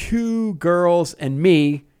 2 girls and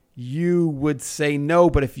me. You would say no,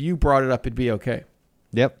 but if you brought it up, it'd be okay.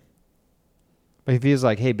 Yep. But if he was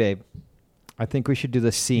like, hey, babe, I think we should do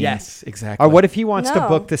the scene. Yes, exactly. Or what if he wants to No.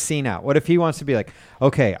 book the scene out? What if he wants to be like,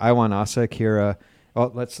 okay, I want Asa, Kira.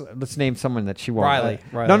 Oh, let's name someone that she won't. Riley.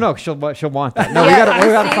 No, she'll want that. No, Yeah,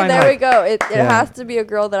 we gotta see, find there her. we go. It Yeah. has to be a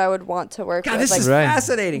girl that I would want to work God, with. this Like, is Right.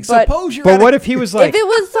 fascinating. But- Suppose you're. But at what a- if he was like, if it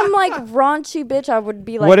was some like raunchy bitch, I would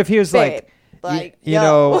be like, what if he was babe, like, you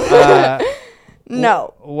know,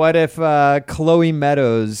 no. What if Chloe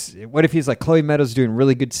Meadows? What if he's like, Chloe Meadows doing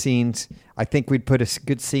really good scenes? I think we'd put a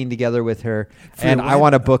good scene together with her, and your I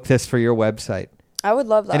want to book this for your website. I would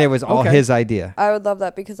love that. And it was all Okay. his idea. I would love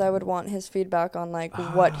that because I would want his feedback on like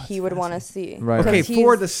what he would want to see. Right. 'Cause Okay, he's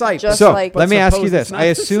for the site. Just So like, let me ask suppose you it's this: not I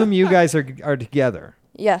the assume you guys are together.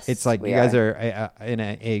 yes, It's like we you guys are in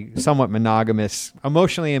a somewhat monogamous,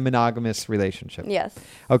 emotionally a monogamous relationship. Yes.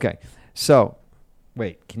 Okay. So,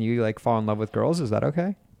 wait, can you like fall in love with girls? Is that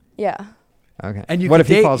okay? Yeah. Okay. And you what could if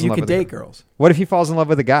he date, falls in you love could with a date girl? girls. What if he falls in love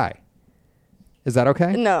with a guy? Is that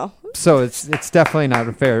okay? No, So it's definitely not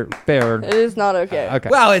a fair. it is not okay. Okay.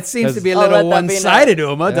 Well, it seems to be a I'll little let that be one-sided,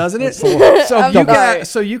 Uma, Yeah. doesn't it? That's So I'm you sorry. can,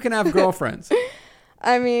 so you can have girlfriends.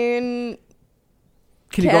 I mean,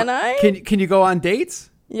 Can you Can go, I? Can you go on dates?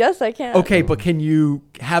 yes, I can. Okay, but can you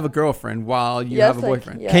have a girlfriend while you Yes, have a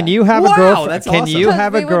boyfriend? yeah. Can you have Wow, a girlfriend? that's Can awesome. you 'Cause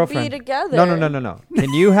have we a would be girlfriend? together. No.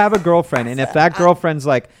 Can you have a girlfriend? And if that girlfriend's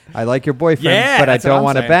like, I like your boyfriend, Yeah, but I that's what don't I'm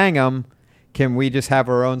want to saying. bang him, can we just have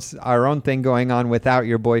our own thing going on without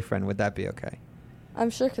your boyfriend? Would that be okay? I'm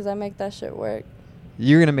sure because I make that shit work.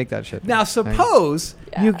 You're gonna make that shit. Now, suppose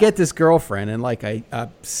Yeah. you get this girlfriend and like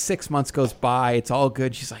 6 months goes by, it's all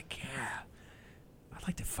good. She's like, yeah, I'd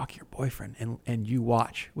like to fuck your boyfriend, and you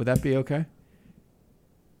watch. Would that be okay?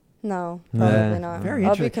 No, Nah. probably not. Very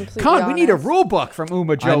I'll be interesting. completely Con, we need a honest. rule book from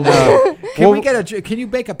Uma Jolie. know. Can Well- we get Can you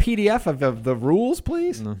make a PDF of the rules,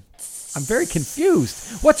 please? No. I'm very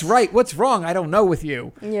confused. What's right? What's wrong? I don't know with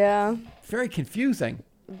you. Yeah, Very confusing.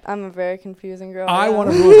 I'm a very confusing girl. I yeah. want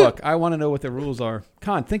a rule book. I want to know what the rules are.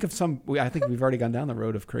 Con, think of some. I think we've already gone down the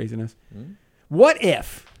road of craziness. What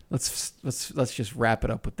if? Let's just wrap it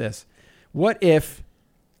up with this. What if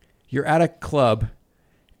you're at a club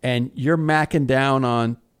and you're macking down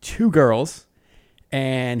on 2 girls,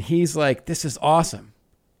 and he's like, "This is awesome.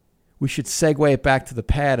 We should segue it back to the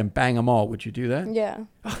pad and bang them all." Would you do that? Yeah.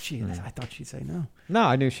 Oh, gee, I thought she'd say no. No,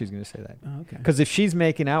 I knew she was gonna say that. Oh, okay. Because if she's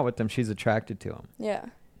making out with them, she's attracted to him, Yeah.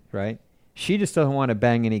 right? She just doesn't want to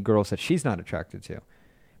bang any girls that she's not attracted to.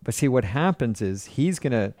 But see, what happens is he's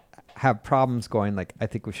gonna have problems going like, I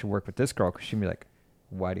think we should work with this girl, because she'd be like,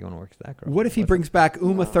 why do you want to work with that girl? What if he brings back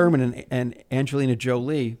Uma Thurman and Angelina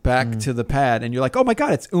Jolie back to the pad, and you're like, oh my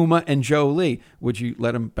God, it's Uma and Jolie. Would you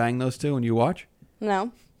let him bang those 2 and you watch?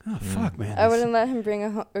 No, Oh, fuck, man. I wouldn't let him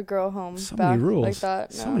bring a girl home So back many rules. like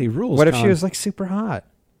that. So no. many rules. What if she Con. was like super hot?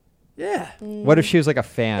 Yeah. What if she was like a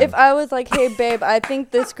fan? If I was like, hey babe, I think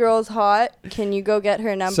this girl's hot. Can you go get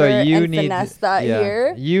her number so you and need finesse that yeah.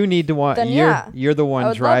 here? You need to want. Then you're yeah. you're the I one would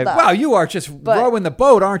love driving. that. Wow, you are just But- rowing the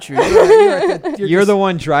boat, aren't you? You're the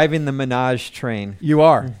one driving the menage train. You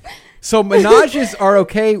are. So menages are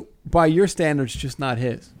okay by your standards, just not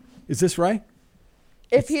his. Is this right?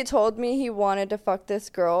 If he told me he wanted to fuck this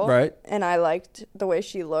girl, Right. and I liked the way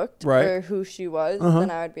she looked Right. or who she was, Uh-huh.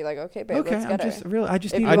 then I would be like, okay, babe, Okay, let's I'm get her. just really. I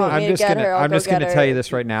just If need. you to want know. me to get her, I'll I'm go just get gonna her. tell you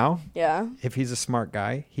this right now. Yeah. If he's a smart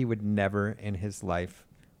guy, he would never in his life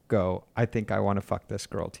go, I think I want to fuck this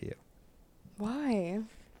girl to you. Why?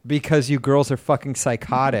 Because you girls are fucking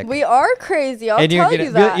psychotic. We are crazy. I'll And you're tell gonna-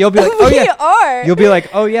 you that. you'll be like, oh, yeah. We are. You'll be like,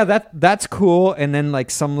 oh yeah, that's cool, and then like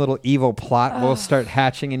some little evil plot will start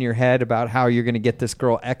hatching in your head about how you're gonna get this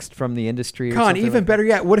girl X'd from the industry. Or Con, something even like better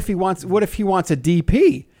yet, what if he wants a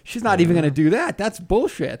DP? She's not even going to do that. That's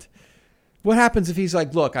bullshit. What happens if he's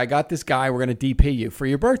like, look, I got this guy, we're going to DP you for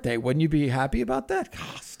your birthday? Wouldn't you be happy about that?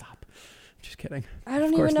 Oh, stop. Just kidding. I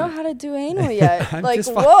don't course even know not. how to do anal yet. I'm like,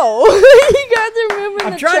 just whoa, you guys are moving.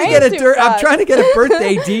 I'm the trying to train get too I'm fast. trying to get a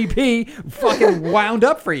birthday DP fucking wound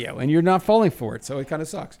up for you, and you're not falling for it, so it kind of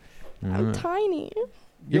sucks. I'm tiny.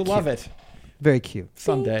 You'll love it Very cute.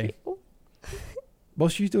 someday. Well,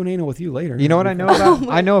 she's doing anal with you later. You know what I know about?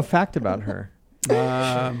 I know a fact about her.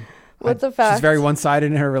 What's the fact? She's very one-sided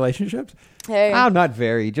in her relationships. Hey, Oh, not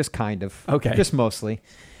very, just kind of. Okay. Just mostly.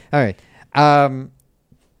 All right.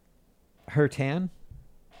 Her tan,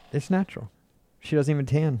 it's natural. She doesn't even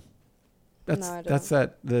tan. That's No, I don't. that's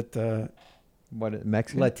that What,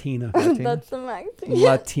 Mexican? Latina. that's the max.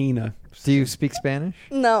 Latina. Do you speak Spanish?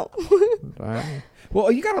 No, All right. Well,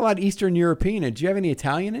 you got a lot of Eastern European. Do you have any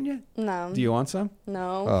Italian in you? no, Do you want some?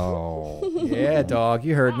 no. Oh. Yeah, dog.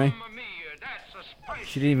 You heard me.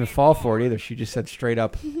 She didn't even fall for it either. She just said straight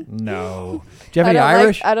up. No. Do you have I any don't like-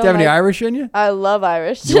 Irish? I Do don't you have any like- Irish in you? I love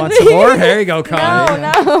Irish. You want some more? There you go, Connie.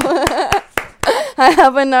 No. I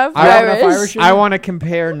have enough I have Irish. enough Irish in I you? want to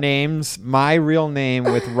compare names, my real name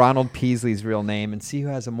with Ronald Peasley's real name, and see who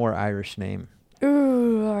has a more Irish name.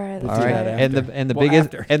 Ooh, all right. We'll Let's do try that it. after. And the Well, biggest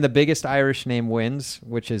after. and the biggest Irish name wins,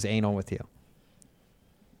 which is anal with you.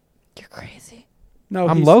 You're crazy. No,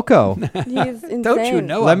 I'm he's- loco. He's insane. Don't you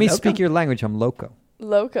know? Let I'm me loco? speak your language. I'm loco.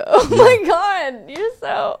 Loco. Oh my God, you're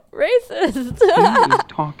so racist. He's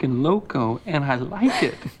talking loco, and I like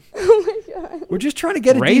it. Oh my God. We're just trying to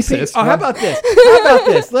get a Racist, DP. Oh, how what? about this? How about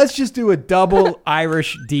this? Let's just do a double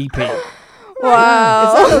Irish DP. Wow.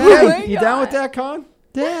 Is that Oh okay? my You God. down with that, Con?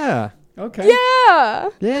 Yeah. Okay. Yeah.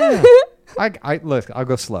 Yeah. I look. I'll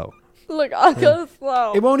go slow. Look, I'll go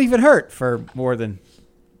slow. It won't even hurt for more than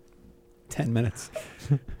 10 minutes.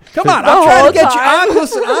 Come on, The I'm trying whole to get you. time.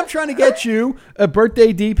 Listen, I'm trying to get you a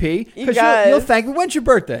birthday DP You because guys. you'll thank me. When's your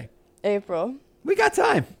birthday? April. We got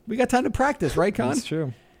time. We got time to practice, right, Con? That's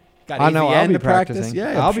true. Got I know. I'll AVN be to practice. practicing. Yeah,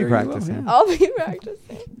 I'm I'll be sure you will, practicing. yeah. I'll be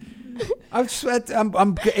practicing.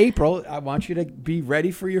 I'm April. I want you to be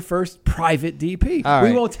ready for your first private DP. All We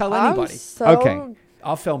right. won't tell I'm anybody. so Okay.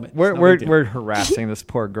 I'll film it. We're It's no we're big deal. we're harassing this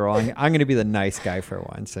poor girl. I'm going to be the nice guy for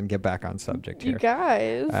once and get back on subject You here.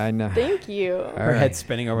 guys. I know. Thank you. All Her right. head's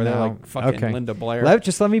spinning over there No. like fucking Okay. Linda Blair.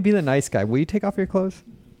 Just let me be the nice guy. Will you take off your clothes?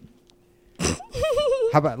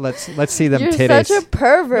 How about let's see them You're titties? such a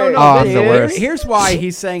pervert. Oh, I'm the dude. worst. Here's why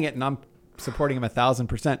he's saying it, and I'm supporting him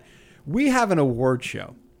 1,000%. We have an award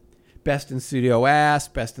show. Best in studio ass,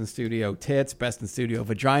 best in studio tits, best in studio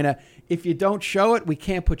vagina. If you don't show it, we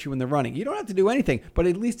can't put you in the running. You don't have to do anything, but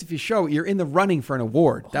at least if you show it, you're in the running for an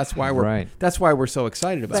award. That's why we're Right. That's why we're so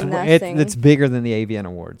excited about it. Finessing. It's bigger than the AVN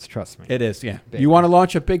Awards. Trust me. It is, yeah. Big. You want to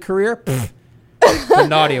launch a big career? Pfft. The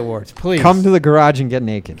Naughty Awards, please. Come to the garage and get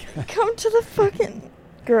naked. Come to the fucking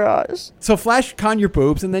garage. So flash con your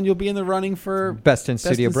boobs, and then you'll be in the running for Best in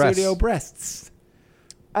studio breasts. studio breasts.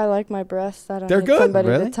 I like my breasts. I don't They're need good. somebody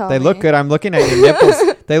Really? to tell They me. look good. I'm looking at your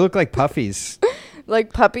nipples. They look like puffies.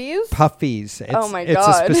 Like puppies? Puffies. It's, Oh my It's God.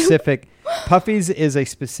 a specific. Puffies is a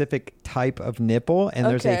specific type of nipple, and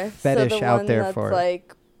there's Okay, a fetish so the out one there that's for it.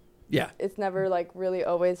 like, Yeah. it's never like really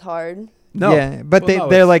always hard. No. Yeah, but Well, no,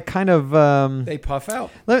 they're it's- like kind of. They puff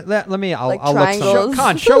out. Let me. I'll Like look some. triangles.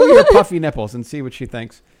 Con, show her your puffy nipples and see what she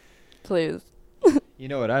thinks. Please. You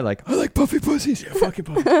know what I like? I like puffy pussies. Yeah, fucking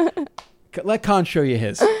puffy. Let Con show you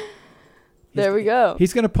his. There we go.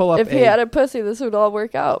 He's going to pull up If he had a pussy, this would all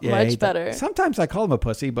work out Yeah, much he better. does. Sometimes I call him a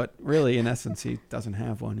pussy, but really, in essence, he doesn't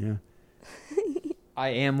have one, yeah. I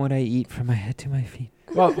am what I eat from my head to my feet.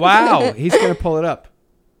 Well, wow. He's going to pull it up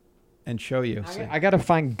and show you. See. I gotta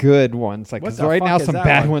find good ones. Like What 'cause the right fuck now, is some that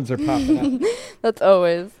bad one? ones are popping up. That's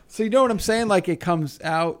always. So you know what I'm saying? Like it comes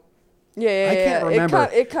out. Yeah, I can't remember.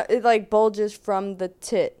 It like bulges from the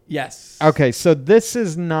tit. Yes. Okay, so this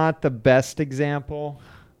is not the best example.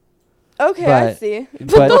 Okay, I But- see.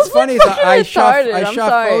 but- What's funny is I shot retarded. I'm shot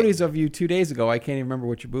sorry. photos of you 2 days ago. I can't even remember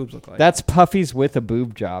what your boobs look like. That's puffies with a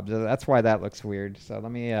boob job. So that's why that looks weird. So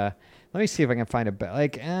let me see if I can find a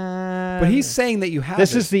but he's saying that you have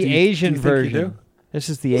this is the Do you- Asian do you think you version. do? This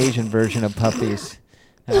is the Asian version of puppies.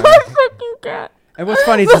 I fucking can't. And what's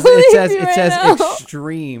funny is Believe it you says right now.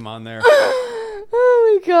 extreme on there.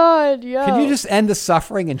 Oh my god, yo. Can you just end the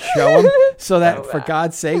suffering and show them so that, So for bad.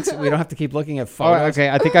 God's sakes, we don't have to keep looking at Oh, photos? okay.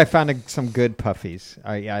 I think I found some good puffies.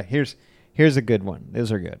 All right, yeah. Here's a good one.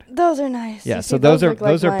 Those are good. Those are nice. Yeah. You So see, those are look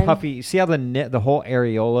like mine. puffy. You see how the whole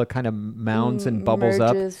areola kind of mounds and bubbles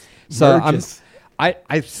merges. up. So Merges.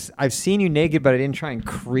 I've seen you naked, but I didn't try and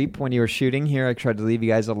creep when you were shooting here. I tried to leave you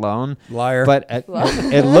guys alone. Liar. But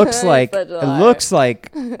it looks like Such a it liar. looks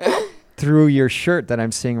like through your shirt that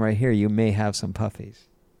I'm seeing right here, you may have some puffies.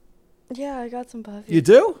 Yeah, I got some puppies. You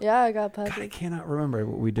do? Yeah, I got God, I puppies. cannot remember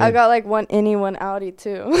what we did. I got like one innie, one outie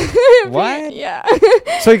too. What? Yeah.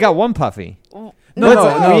 So you got one puppy.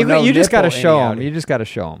 No, you just got to nipple show innie him. outie. You just got to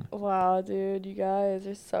show him. Wow, dude, you guys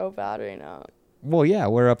are so bad right now. Well, yeah,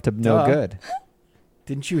 we're up to no Duh. good.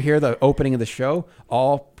 Didn't you hear the opening of the show?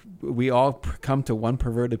 We all come to one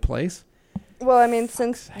perverted place. Well, I mean,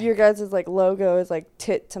 since your guys' like logo is like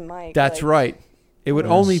tit to mic. That's like, right. It would Oh,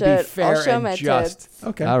 only be shit. fair I'll show and my just. tits.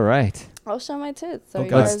 Okay. All right. I'll show my tits. So Okay.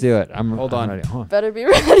 you guys Let's do it. Hold I'm on. ready. Hold on. better be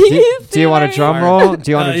ready. Do you want a drum roll?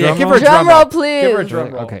 Do you want a Yeah, drum give roll? her a Drum roll. roll, please. Give her a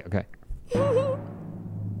drum roll. Okay, okay.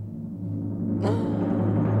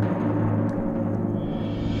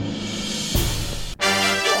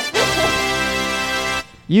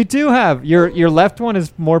 You do have your left one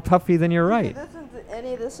is more puffy than your right. This one's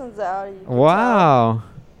any. This one's outie. You can Wow.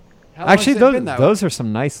 How long Actually, has it been that way? those are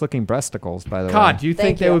some nice looking breasticles, by the way. Con, do you think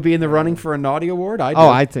Thank they you. would be in the running for a naughty award? I do. Oh,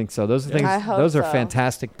 I think so. Those are things. I hope Those are so.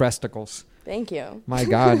 fantastic breasticles. Thank you. My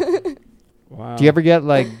God. Wow. Do you ever get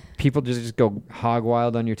like people just go hog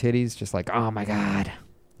wild on your titties? Just like, oh my God.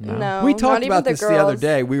 No. We not talked even about this the other girls.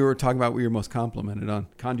 day. We were talking about what you're most complimented on.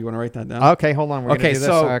 Con, do you want to write that down? Okay, hold on. We're Okay, gonna do this.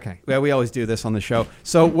 so Okay. yeah, we always do this on the show.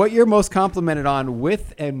 So, what you're most complimented on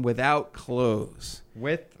with and without clothes?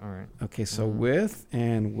 With all right. Okay, so with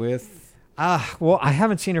and with. Well, I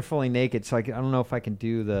haven't seen her fully naked, so I don't know if I can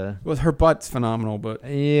do the. Well, her butt's phenomenal, but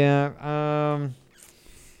Yeah.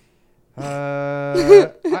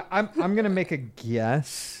 I'm gonna make a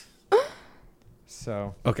guess.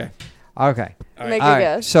 So okay. okay. Make All a right.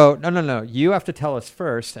 guess. So no. You have to tell us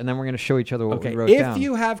first, and then we're gonna show each other what Okay. we wrote If down.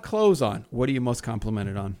 you have clothes on, what are you most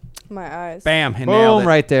complimented on? My eyes. Bam! He nailed Boom! it.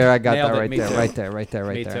 Right there. I got Nailed that it. right Me there. too. Right there. Right there.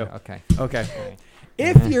 Right Me there. too. Okay. Okay.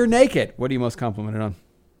 If you're naked, what are you most complimented on?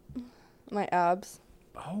 My abs.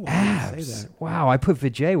 Oh, I didn't say Abs. that. Wow. I put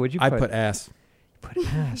vajay. What'd you I put? put ass. Put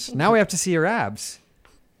ass. Now we have to see your abs.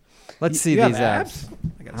 Let's see You have these abs.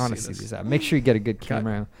 I I want to see this. these abs. Make sure you get a good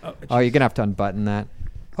camera. Oh, Oh, you're gonna have to unbutton that.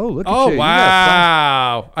 Oh, look at Oh you. You got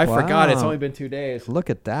wow! I forgot. It's Wow. only been 2 days. Look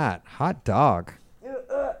at that. Hot dog. Do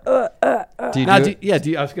you Now, do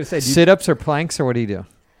I was gonna say, sit-ups or planks, or what do you do?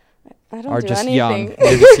 I don't Or do just anything. young?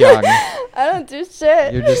 You're just young. I don't do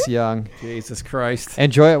shit. You're just young. Jesus Christ.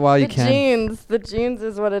 Enjoy it while the you can. jeans. The jeans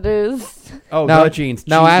is what it is. Oh, Now, the jeans.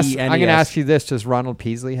 now I'm G-E-N-E-S. going to ask you this: does Ronald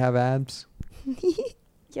Peasley have abs?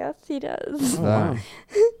 Yes, he does. Oh, wow.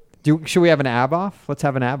 Should we have an ab off? Let's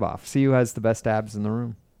have an ab off. See who has the best abs in the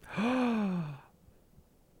room.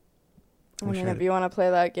 I Wish mean, I if had- you want to play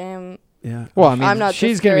that game, Yeah. Well, I mean, I'm not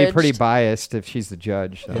she's going to be pretty discouraged. biased if she's the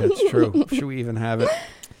judge. So. That's true. Should we even have it?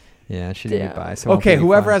 Yeah, she's going to Damn. be biased. It won't Okay, be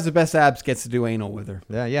whoever fun. has the best abs gets to do anal with her.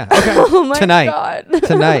 Yeah, yeah. Okay. oh my Tonight. god.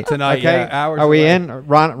 Tonight. Tonight, okay? yeah, hours Are we away. in?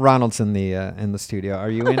 Ronald's in the studio. Are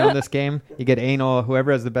you in on this game? You get anal.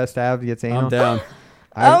 Whoever has the best abs gets anal. I'm down.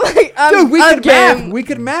 Oh my, Dude, we I'm could map. game. We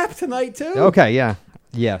could map tonight too. Okay, yeah.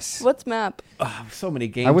 Yes. What's map? Oh, so many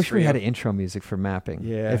games. I wish for we you. had an intro music for mapping.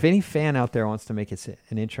 Yeah. If any fan out there wants to make it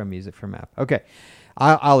an intro music for map. Okay.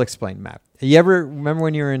 I'll explain map. You ever remember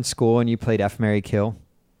when you were in school and you played F, Marry, Kill?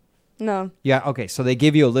 No. Yeah, okay. So they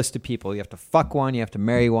give you a list of people. You have to fuck one, you have to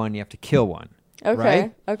marry one, you have to kill one. Okay.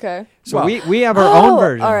 Right? Okay. So Well- we have our own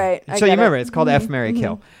version. all right, I So you get it. remember, it's called F, Marry,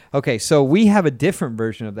 Kill. Okay, so we have a different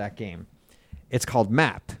version of that game. It's called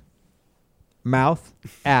Map. Mouth,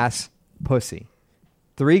 ass, pussy.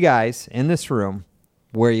 3 guys in this room.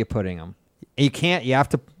 Where are you putting them? You can't. You have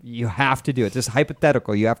to do it. This is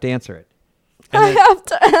hypothetical. You have to answer it. I have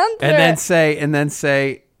to answer. and then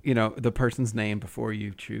say, you know, the person's name before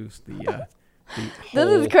you choose the This whole-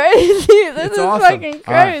 is crazy. This It's is awesome. fucking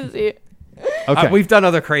All right. crazy. Okay. We've done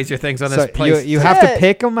other crazier things on so this place. you have to Shit.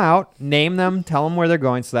 pick them out, name them, tell them where they're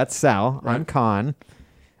going. So that's Sal. I'm Right. Con,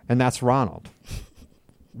 and that's Ronald.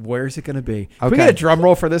 Where's it going to be? Can we Okay. get a drum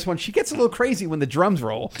roll for this one? She gets a little crazy when the drums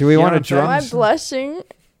roll. Do we You know want what a I'm saying? Am I drums? blushing?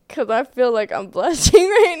 Because I feel like I'm blushing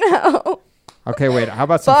right now. Okay, wait. How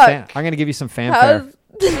about some? Fuck. I'm going to give you some fanfare.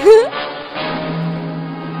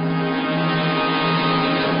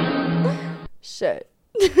 Shit.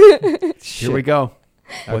 Here we go.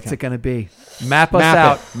 What's Okay. it going to be? Map us Map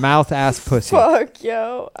out. it. Mouth, ass, pussy. Fuck,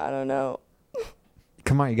 yo. I don't know.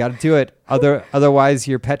 Come on, you got to do it. Otherwise,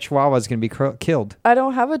 your pet chihuahua is going to be killed. I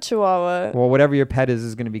don't have a chihuahua. Well, whatever your pet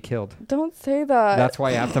is going to be killed. Don't say that. That's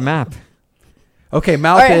why you have to map. Okay, All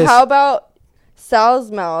mouth right, is... how about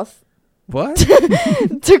Sal's mouth What?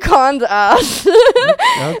 to Con's ass?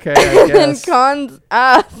 Okay, I and guess. Con's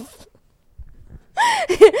ass.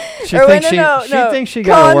 She Or thinks wait, she thinks she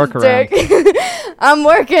got to work Con's around. dick. I'm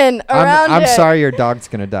working around I'm it. sorry, your dog's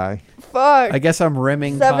going to die. fuck? I guess I'm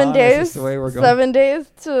rimming. 7 Con. days. Is this the way we're going? 7 days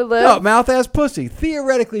to live. No, mouth ass pussy.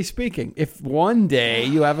 Theoretically speaking, if one day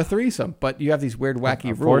you have a threesome, but you have these weird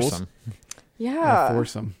wacky rules. Foursome. Yeah.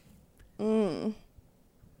 Foursome.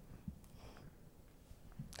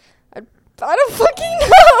 I don't fucking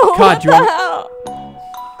know. Con, What do you the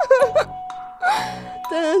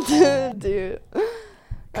hell? Dude.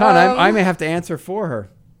 Con, I may have to answer for her.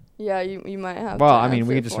 Yeah, you might have. Well, to I mean,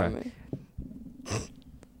 we answer can just for try. me.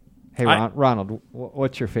 Hey, Ronald,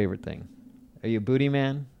 what's your favorite thing? Are you a booty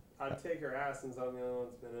man? I'd take her ass since I'm the only one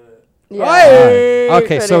that's been in it. Yeah. Hey! Okay,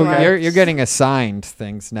 Pretty so much. you're getting assigned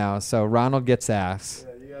things now. So Ronald gets ass.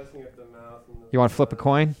 Yeah, you guys can get the mouth. And the You want to flip a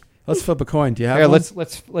coin? Let's flip a coin. Do you have Here, one?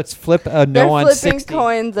 let's flip a They're no on flipping 60.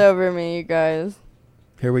 coins over me, you guys.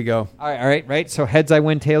 Here we go. All right. So heads I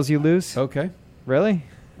win, tails you lose. Okay, Really?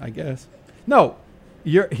 I guess. No,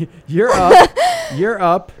 you're up. You're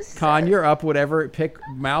up. Con, you're up. Whatever. Pick.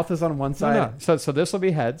 Mouth is on one side. No. So this will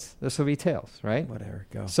be heads. This will be tails, right? Whatever.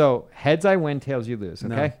 Go. So heads I win, tails you lose.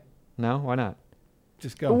 No. Okay? No, why not?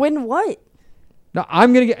 Just go. Win what? No,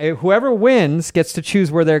 I'm gonna get whoever wins gets to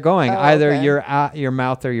choose where they're going. Oh, Either okay. your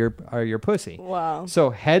mouth or your pussy. Wow. So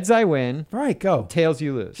heads I win, All right, go. tails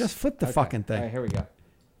you lose. Just flip the Okay. fucking thing. All right, here we go.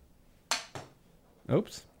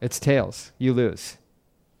 Oops. It's tails. You lose.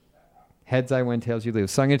 Heads I win, tails you lose.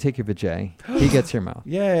 So I'm gonna take your vajay. He gets your mouth.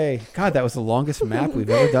 Yay. God, that was the longest map we've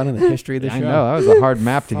ever done in the history of the show. I know that was a hard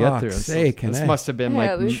map to get Fuck's through. sake, this Kane. must have been Yeah, like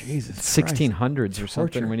at least- Jesus 1600s or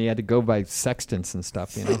something Torture. when you had to go by sextants and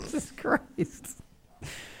stuff. You know. Jesus Christ.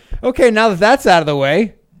 Okay, now that that's out of the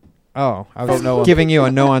way. Oh, I was giving you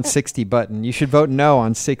a no on 60 button. You should vote no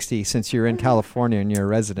on 60 since you're in California and you're a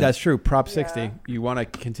resident. That's true. Prop 60. You want to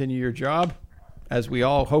continue your job, as we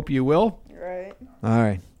all hope you will. Right. All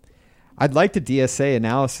right. I'd like to DSA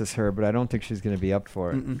analysis her, but I don't think she's going to be up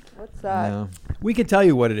for it. What's that? No. We can tell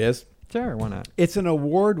you what it is. Sure, why not? It's an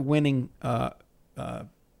award-winning Hey,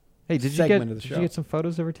 did you segment get of the show. Did you get some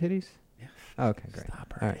photos of her titties? Yeah. Oh, okay, great.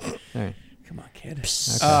 Stop her. All right. All right. Come on, kid.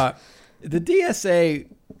 Okay. The DSA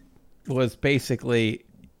was basically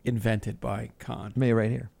invented by Khan. Me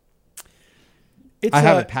right here. It's I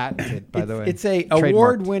have a- it patented, by the way. It's a Trademarked.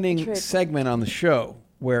 award-winning Trademarked. segment on the show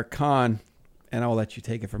where Khan, and I'll let you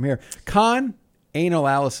take it from here. Khan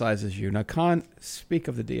analyzes you. Now, Khan, speak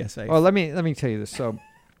of the DSA. Well, let me tell you this. So,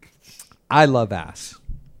 I love ass.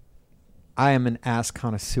 I am an ass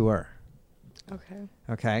connoisseur. Okay.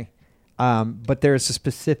 Okay, but there's a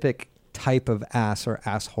specific type of ass or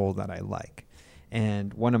asshole that I like,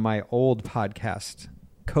 and one of my old podcast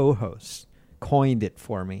co-hosts coined it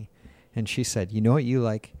for me, and she said, "You know what you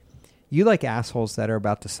like? You like assholes that are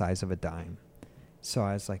about the size of a dime." So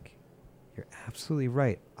I was like, "You're absolutely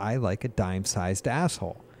right. I like a dime-sized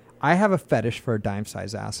asshole. I have a fetish for a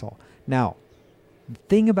dime-sized asshole." Now, the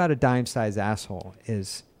thing about a dime-sized asshole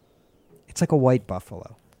is, it's like a white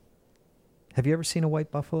buffalo. Have you ever seen a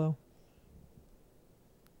white buffalo?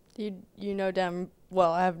 You know damn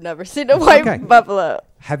well I have never seen a white Okay. buffalo.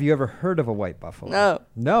 Have you ever heard of a white buffalo? No.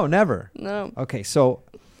 No, never. No. Okay, so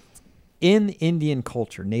in Indian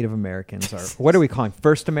culture, Native Americans are, what are we calling,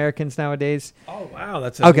 First Americans nowadays? oh, wow.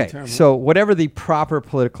 That's a new Okay, term. so whatever the proper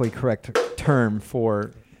politically correct term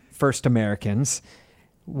for First Americans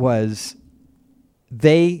was,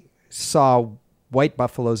 they saw white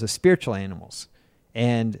buffaloes as spiritual animals,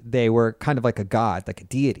 and they were kind of like a god, like a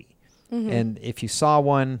deity. And if you saw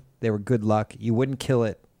one, they were good luck. You wouldn't kill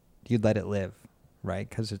it. You'd let it live, right?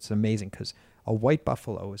 Because it's amazing, because a white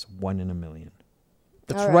buffalo is 1 in a million.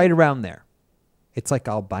 That's All right. right. around there. It's like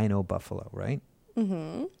albino buffalo, right?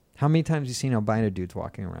 Mm-hmm. How many times have you seen albino dudes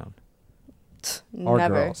walking around? Or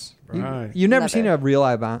Never. girls? Right. You've never Never. seen a real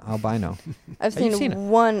albino. I've Have you seen, seen it?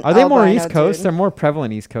 one. Are they more albino East Coast? dude. They're more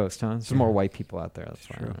prevalent East Coast, huh? There's more white people out there. That's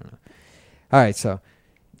why. I don't know. All right, so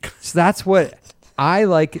that's what I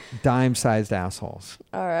like, dime-sized assholes.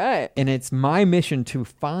 All right. And it's my mission to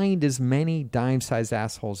find as many dime-sized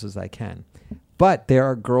assholes as I can. But there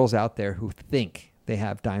are girls out there who think they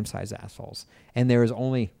have dime-sized assholes. And there is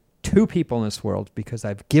only 2 people in this world, because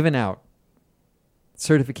I've given out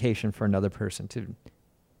certification for another person to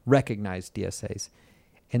recognize DSAs.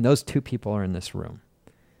 And those 2 people are in this room.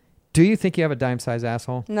 Do you think you have a dime-sized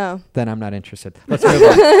asshole? No. Then I'm not interested. Let's move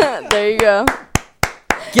on. There you go.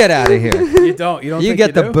 Get out of here. You don't. You don't. You think get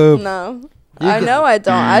you the do? boob. No. You I get- know I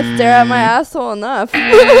don't. I stare at my asshole enough.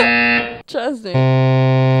 Trust me.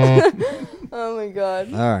 Oh my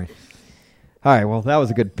god. All right. All right. Well, that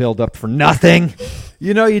was a good build-up for nothing.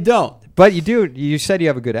 You know you don't. But you do. You said you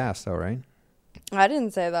have a good ass, though, right? I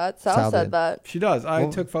didn't say that. Sal Sal said did. that. She does. I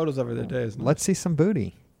Well, took photos of her the day. Let's see some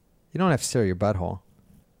booty. You don't have to stare at your butthole.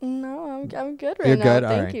 No, I'm good right You're now. good? All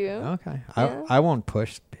Thank right. you. Okay. Yeah. I won't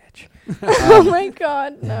push, bitch. Oh my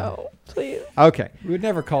God, no, please. Okay. We would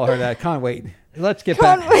never call her that. Can't wait. Let's get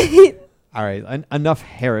Can't back. wait. All right. Enough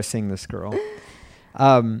harassing this girl.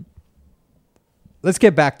 Let's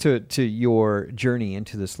get back to your journey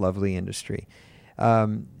into this lovely industry.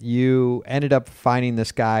 You ended up finding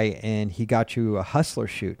this guy, and he got you a hustler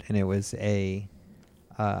shoot, and it was a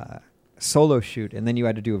solo shoot, and then you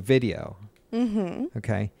had to do a video. Mm-hmm.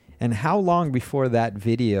 Okay. And how long before that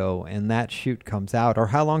video and that shoot comes out, or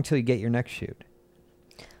how long till you get your next shoot?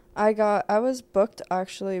 I was booked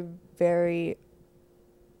actually very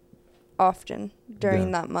often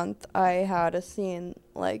during that month. I had a scene,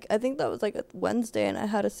 like, I think that was like a Wednesday, and I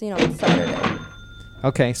had a scene on Saturday.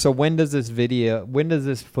 Okay, so when does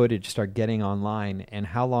this footage start getting online, and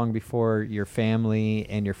how long before your family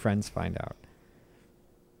and your friends find out?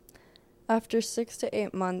 After 6 to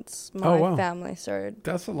 8 months, Oh, my wow. family started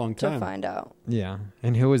That's a long to time. find out. Yeah.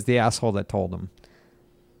 And who was the asshole that told them?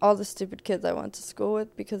 All the stupid kids I went to school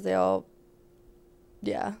with, because they all,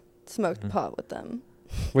 smoked pot with them.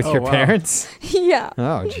 With Oh, your wow. parents? Yeah.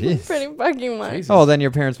 Oh, jeez. Pretty fucking much. Jesus. Oh, then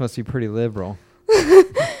your parents must be pretty liberal.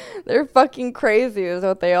 They're fucking crazy is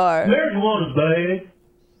what they are. There's one, babe.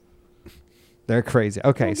 They're crazy.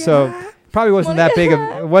 Okay, so probably wasn't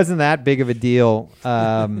that big of a deal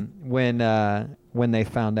when they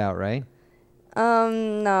found out, right?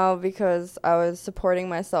 No, because I was supporting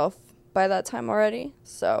myself by that time already,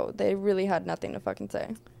 so they really had nothing to fucking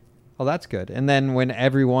say. Oh, that's good. And then when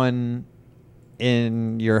everyone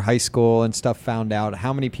in your high school and stuff found out,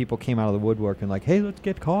 how many people came out of the woodwork and like, hey, let's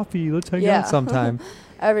get coffee, let's hang out sometime?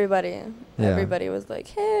 Everybody was like,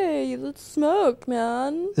 hey, let's smoke,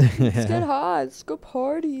 man. Let's get high. Let's go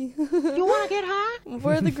party. You want to get high?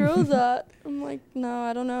 Where are the girls at? I'm like, no,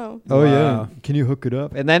 I don't know. Oh, Wow. yeah. Can you hook it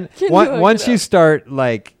up? And then Can you hook once it you up? start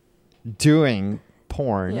like doing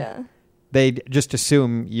porn, Yeah. they just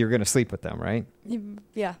assume you're going to sleep with them, right?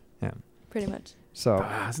 Yeah, Yeah. pretty much. So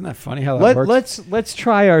Ah, isn't that funny how that works? let's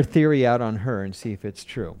try our theory out on her and see if it's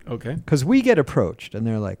true. Okay. Because we get approached and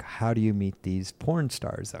they're like, how do you meet these porn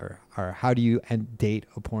stars? Or how do you date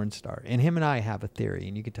a porn star? And him and I have a theory,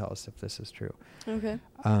 and you can tell us if this is true. Okay.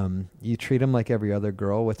 You treat them like every other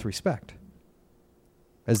girl with respect.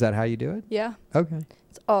 Is that how you do it? Yeah, Okay.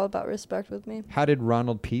 it's all about respect with me. How did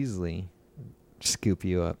Ronald Peasley scoop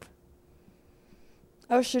you up?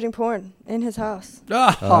 I was shooting porn in his house.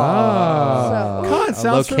 Oh. So- Con A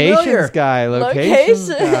sounds locations familiar. guy. Locations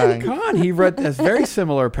guy. Location. Con, he read a very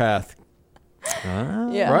similar path. Ah,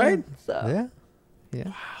 Yeah. Right? So.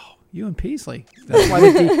 Yeah. You and Peasley.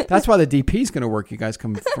 That's why the DP is going to work. You guys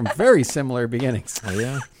come from very similar beginnings. Oh,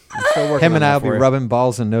 yeah. I'm still working Him and on I will that be for you. rubbing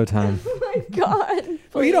balls in no time. Oh my God.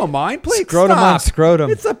 Well, you don't mind? Please Scrotum on stop. scrotum.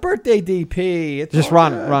 It's a birthday DP. It's Just all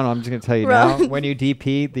Ron, good. I'm just going to tell you Ron. now, when you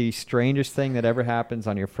DP, the strangest thing that ever happens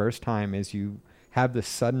on your first time is you have this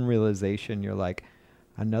sudden realization. You're like,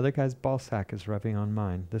 another guy's ball sack is rubbing on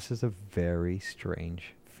mine. This is a very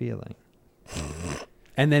strange feeling.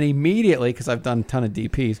 And then immediately, because I've done a ton of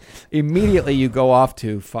DPs, immediately you go off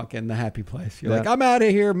to fucking the happy place. You're Yeah. like, I'm out of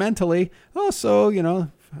here mentally. Oh, so, how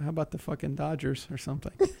about the fucking Dodgers or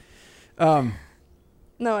something?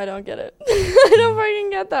 No, I don't get it. I don't fucking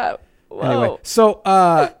get that. Whoa. Anyway, so,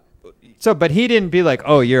 But he didn't be like,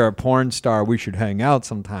 oh, you're a porn star. We should hang out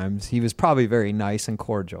sometimes. He was probably very nice and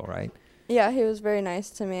cordial, right? Yeah, he was very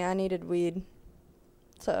nice to me. I needed weed.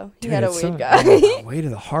 So he Dude, had a it's weed so- guy. way to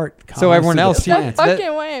the heart. So everyone Honestly, else- the No plant. That-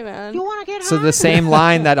 fucking way, man. You want to get high? So the same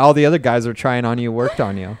line that all the other guys were trying on you worked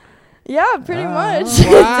on you. Yeah, pretty much.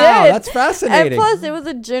 Wow, It did. that's fascinating. And plus, it was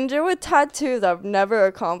a ginger with tattoos. I've never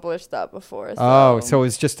accomplished that before. So. Oh, so it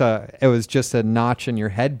was just a notch in your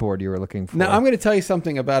headboard you were looking for. Now, I'm going to tell you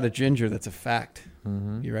something about a ginger that's a fact.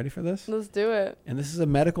 Mm-hmm. You ready for this? Let's do it. And this is a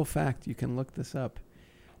medical fact. You can look this up.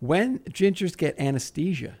 When gingers get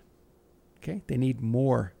anesthesia, okay, they need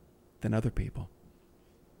more than other people.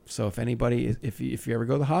 So if anybody, if you ever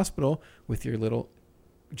go to the hospital with your little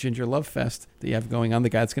ginger love fest that you have going on, the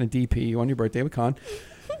guy that's going to DP you on your birthday with Con,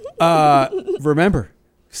 remember,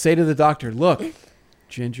 say to the doctor, look,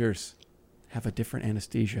 gingers have a different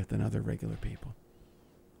anesthesia than other regular people.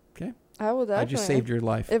 Okay? I will definitely. I just saved your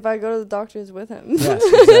life. If I go to the doctor's with him. Yes,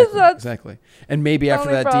 exactly. That's- Exactly. And maybe the after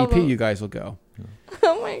only that problem. DP, you guys will go.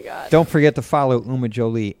 Oh my God. Don't forget to follow Uma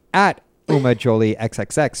Jolie at Uma Jolie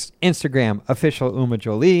XXX, Instagram official Uma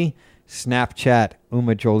Jolie, Snapchat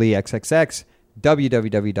Uma Jolie XXX,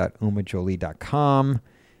 www.umajolie.com,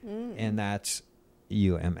 and that's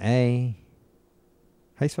UMA.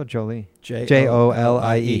 How you spell Jolie?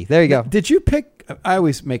 Jolie. There you go. Did you pick? I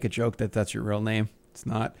always make a joke that that's your real name. It's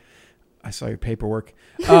not. I saw your paperwork.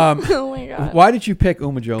 Oh my god. Why did you pick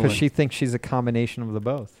Uma Jolin? Because she thinks she's a combination of the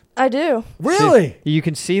both. I do. Really? You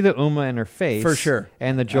can see the Uma in her face. For sure.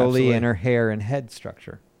 And the Jolie Absolutely. in her hair and head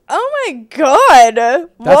structure. Oh my god.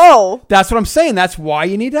 Whoa. That's what I'm saying. That's why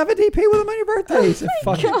you need to have a DP with him on your birthday. He's a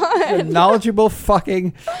fucking knowledgeable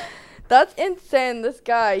fucking. That's insane. This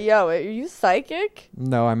guy. Yo, are you psychic?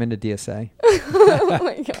 No, I'm into DSA. Oh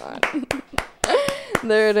my god.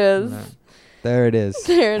 There it is. No. There it is.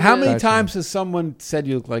 There it How is. many times has someone said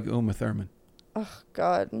you look like Uma Thurman? Oh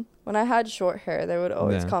god. When I had short hair, they would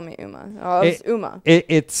always Yeah. call me Uma. Oh, it's Uma.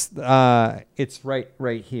 It's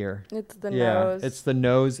right here. It's the Yeah, nose. it's the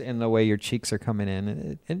nose and the way your cheeks are coming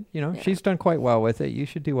in. And you know, she's done quite well with it. You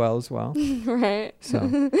should do well as well. Right.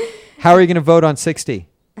 So, how are you going to vote on 60?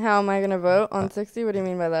 How am I going to vote on 60? What do you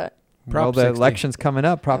mean by that? Well, the 60. election's coming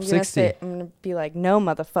up. Prop I'm gonna 60. I'm going to be like, no,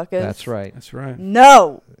 motherfuckers. That's right. That's right.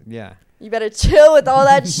 No. Yeah. You better chill with all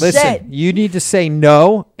that shit. Listen, you need to say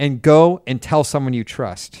no and go and tell someone you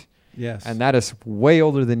trust. Yes. And that is way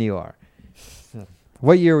older than you are.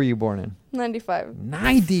 What year were you born in? 95.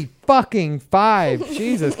 90 fucking 5.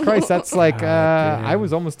 Jesus Christ. That's like, damn. I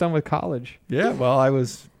was almost done with college. Yeah, well, I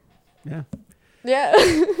was. Yeah.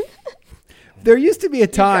 Yeah. There used to be a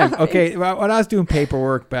time, okay, when I was doing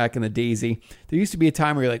paperwork back in the Daisy, there used to be a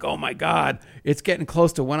time where you're like, oh my God, it's getting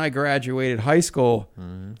close to when I graduated high school.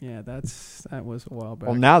 Mm-hmm. Yeah, that was a while back.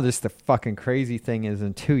 Well, now this the fucking crazy thing is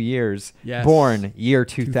in 2 years, Yes. born year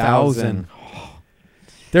 2000.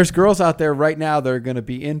 There's girls out there right now that are going to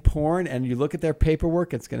be in porn, and you look at their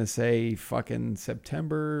paperwork, it's going to say fucking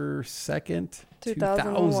September 2nd,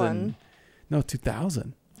 2001. No,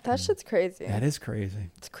 2000. That shit's crazy. That is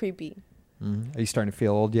crazy. It's creepy. Are you starting to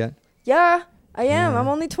feel old yet? Yeah, I am. Yeah. I'm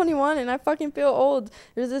only 21 and I fucking feel old.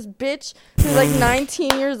 There's this bitch who's like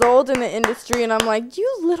 19 years old in the industry and I'm like,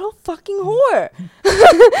 you little fucking whore.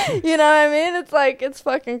 You know what I mean? It's like, it's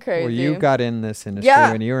fucking crazy. Well, you got in this industry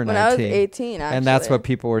when you were 19. when I was 18, actually. And that's what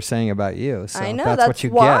people were saying about you. So I know, that's what you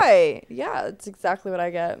why. Yeah, that's exactly what I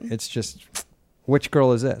get. get. It's just, which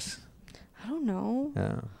girl is this? I don't know.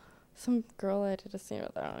 Yeah. Some girl I did a scene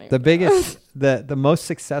with. I don't even The know. biggest, the most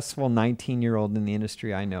successful 19-year-old in the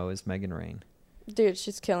industry I know is Megan Rain. Dude,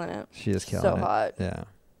 she's killing it. She is killing so it. hot. Yeah.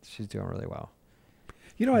 She's doing really well.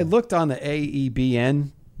 You know, I looked on the AEBN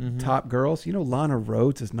top girls. You know, Lana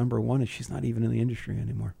Rhodes is number 1, and she's not even in the industry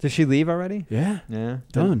anymore. Did she leave already? Yeah. Yeah.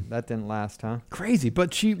 Done. That didn't last, huh? Crazy.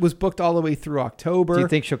 But she was booked all the way through October. Do you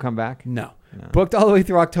think she'll come back? No. No. Booked all the way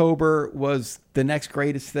through October was the next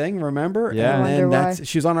greatest thing, remember? Yeah. And I then wonder why.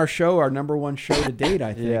 she was on our show, our number 1 show to date,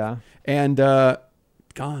 I think. Yeah. And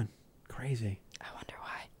gone. Crazy. I wonder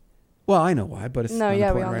why. Well, I know why, but it's No, not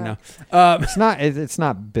yeah, we important all right now. It's not. It's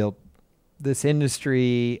not built. This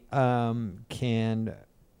industry can.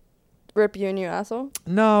 Rip you a new asshole?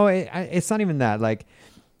 No, it's not even that. Like,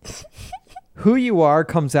 who you are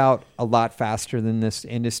comes out a lot faster than this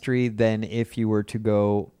industry than if you were to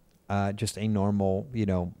go just a normal,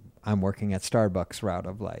 I'm working at Starbucks route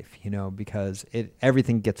of life, because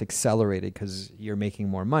everything gets accelerated because you're making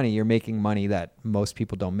more money. You're making money that most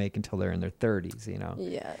people don't make until they're in their 30s,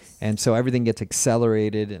 Yes. And so everything gets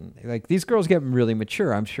accelerated, and like these girls get really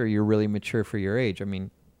mature. I'm sure you're really mature for your age. I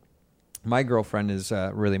mean, my girlfriend is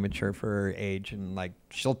really mature for her age, and like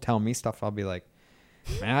she'll tell me stuff. I'll be like,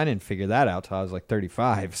 man, I didn't figure that out till I was like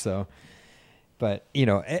 35. So, but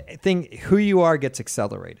who you are gets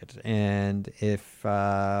accelerated, and if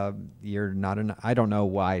you're not in, I don't know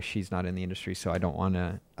why she's not in the industry, so I don't want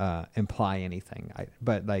to imply anything.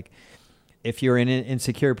 But like, if you're an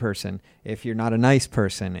insecure person, if you're not a nice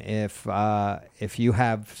person, if you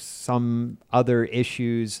have some other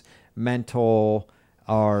issues, mental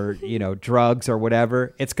or drugs or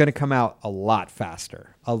whatever, it's going to come out a lot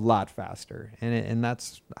faster, and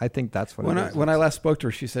I think that's what When I last spoke to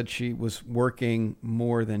her, she said she was working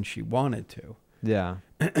more than she wanted to. Yeah.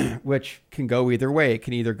 Which can go either way. It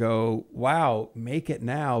can either go, wow, make it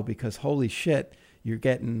now because holy shit, you're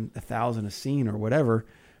getting 1,000 a scene or whatever.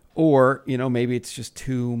 Or, maybe it's just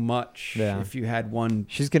too much. Yeah. If you had one.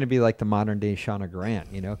 She's going to be like the modern day Shauna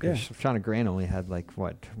Grant, because Yeah. Shauna Grant only had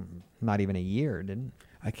not even a year, didn't?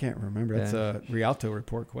 I can't remember. That's a Rialto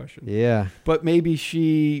report question. Yeah. But maybe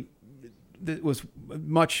she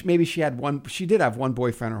maybe she did have one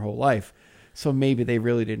boyfriend her whole life. So maybe they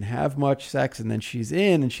really didn't have much sex, and then she's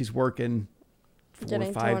in and she's working 4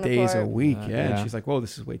 or 5 days a week. And she's like, whoa,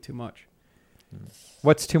 this is way too much.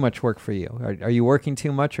 What's too much work for you? Are you working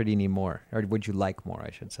too much, or do you need more? Or would you like more,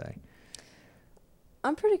 I should say?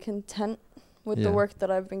 I'm pretty content with the work that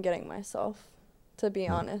I've been getting myself, to be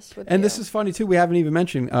honest with you. And this is funny, too. We haven't even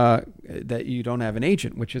mentioned that you don't have an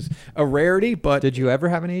agent, which is a rarity. But did you ever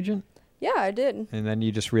have an agent? Yeah, I did. And then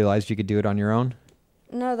you just realized you could do it on your own?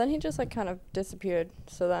 No, then he just like kind of disappeared.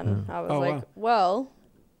 So then I was Oh, like, wow. well,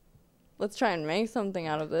 let's try and make something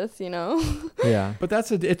out of this, you know? Yeah. But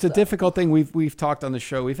it's a difficult thing. We've talked on the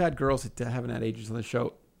show. We've had girls that haven't had agents on the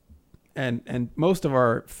show, and most of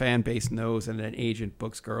our fan base knows that an agent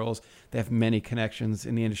books girls. They have many connections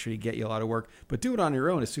in the industry to get you a lot of work. But do it on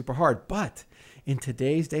your own is super hard. But in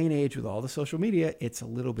today's day and age with all the social media, it's a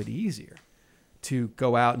little bit easier to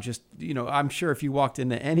go out and just, I'm sure if you walked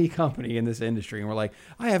into any company in this industry and were like,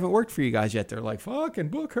 I haven't worked for you guys yet, they're like, fucking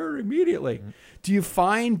book her immediately. Mm-hmm. Do you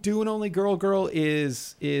find doing only girl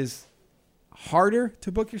is harder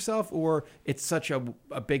to book yourself, or it's such a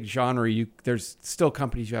big genre, there's still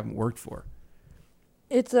companies you haven't worked for?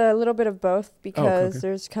 It's a little bit of both, because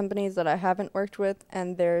there's companies that I haven't worked with,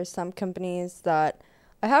 and there's some companies that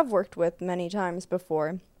I have worked with many times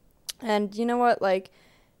before. And you know what, like,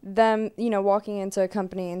 them, walking into a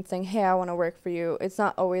company and saying, hey, I want to work for you, it's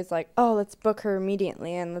not always like, oh, let's book her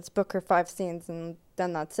immediately and let's book her 5 scenes and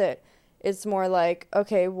then that's it. It's more like,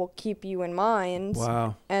 okay, we'll keep you in mind.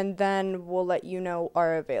 Wow. And then we'll let you know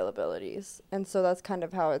our availabilities. And so that's kind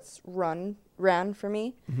of how it's ran for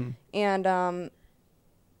me. Mm-hmm. And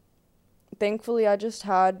thankfully I just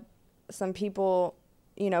had some people,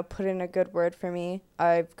 put in a good word for me.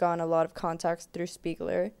 I've gotten a lot of contacts through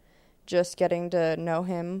Spiegler, just getting to know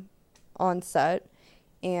him on set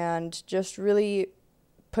and just really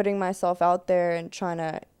putting myself out there and trying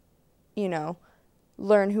to,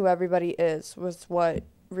 learn who everybody is was what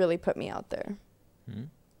really put me out there. Mm-hmm.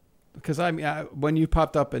 Because when you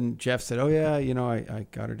popped up and Jeff said, oh yeah, I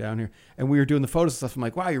got her down here, and we were doing the photos and stuff, I'm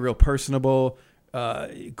like, wow, you're real personable,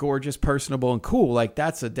 gorgeous, personable, and cool. Like,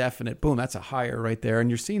 that's a definite boom. That's a hire right there. And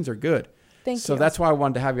your scenes are good. Thank you. So that's why I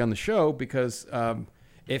wanted to have you on the show, because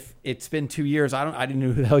if it's been 2 years, I didn't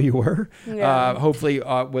know who the hell you were. Yeah. Hopefully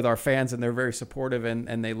with our fans, and they're very supportive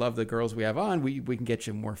and they love the girls we have on, we can get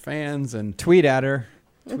you more fans. And tweet at her.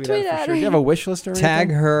 Tweet at her for sure. Do you have a wish list or anything?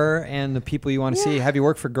 Tag her and the people you want to see. Have you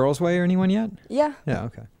worked for Girls Way or anyone yet? Yeah. Yeah,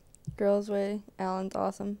 okay. Girls Way. Alan's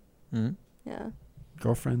awesome. Mm-hmm. Yeah.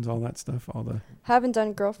 Girlfriends, all that stuff, Haven't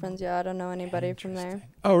done Girlfriends yet. I don't know anybody from there.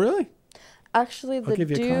 Oh, really? Actually, the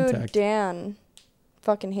dude, Dan,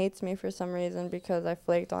 fucking hates me for some reason because I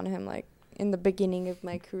flaked on him, like, in the beginning of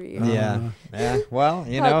my career. Yeah. Well,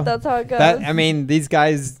 that's how it goes. These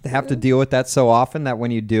guys have to deal with that so often that when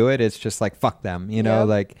you do it, it's just like, fuck them,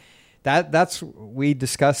 like that's, we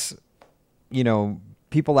discuss,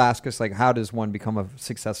 people ask us, like, how does one become a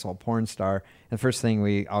successful porn star? And the first thing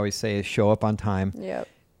we always say is show up on time,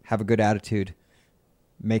 have a good attitude,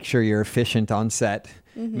 make sure you're efficient on set,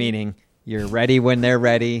 meaning you're ready when they're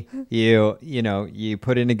ready. You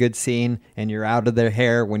put in a good scene, and you're out of their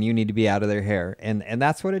hair when you need to be out of their hair. And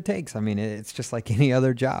that's what it takes. I mean, it's just like any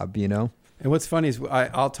other job, And what's funny is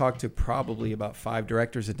I'll talk to probably about 5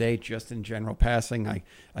 directors a day, just in general passing.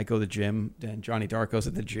 I go to the gym, and Johnny Darko's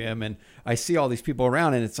at the gym, and I see all these people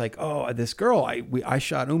around, and it's like, oh, this girl, I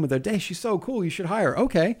shot Uma the other day. She's so cool. You should hire her.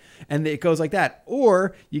 Okay. And it goes like that.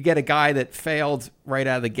 Or you get a guy that failed right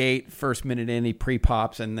out of the gate, first minute in, he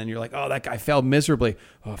pre-pops, and then you're like, oh, that guy failed miserably.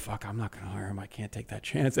 Oh, fuck, I'm not going to hire him. I can't take that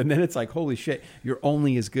chance. And then it's like, holy shit, you're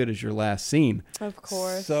only as good as your last scene. Of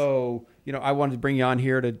course. So, I wanted to bring you on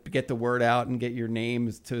here to get the word out and get your name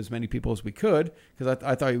to as many people as we could, because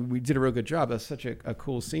I thought we did a real good job. That's such a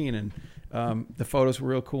cool scene, and the photos were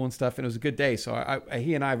real cool and stuff, and it was a good day. So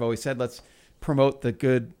he and I have always said, let's promote the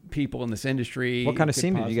good people in this industry. What kind of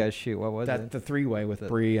scene did you guys shoot? What was it? The 3-way with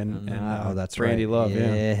Bree and that's Brandy right. Love.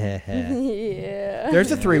 Yeah. Yeah.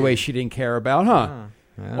 There's a 3-way she didn't care about, huh?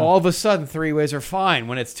 Yeah. All of a sudden, 3-ways are fine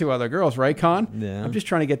when it's 2 other girls, right, Con? Yeah. I'm just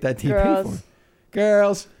trying to get that DP for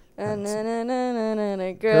girls.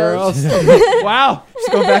 Girls. Wow.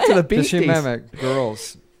 Just go back to the Beasties. Just remember,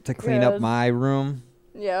 girls to clean up my room.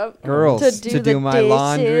 Yep. Girls to do my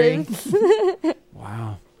laundry.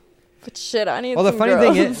 Wow. But shit, I need. Well, the some funny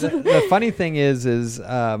girls. thing is, the funny thing is,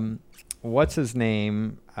 what's his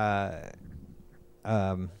name? Ad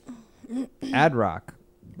Rock,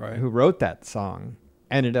 right, who wrote that song,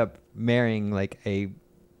 ended up marrying like a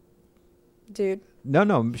dude.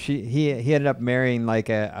 No, he ended up marrying like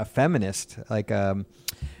a feminist, like oh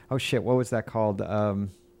shit, what was that called? It's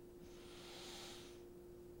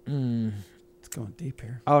going deep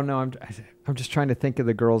here. Oh no, I'm just trying to think of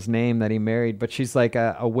the girl's name that he married, but she's like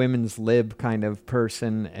a women's lib kind of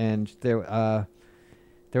person, and there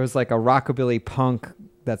was like a rockabilly punk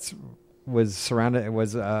was surrounded. It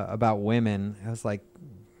was about women. I was like,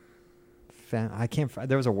 I can't.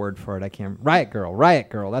 There was a word for it. I can't. Riot Girl.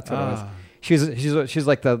 That's what it was. She's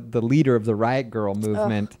like the leader of the Riot Girl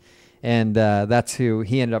movement, And that's who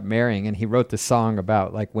he ended up marrying. And he wrote the song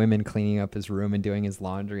about like women cleaning up his room and doing his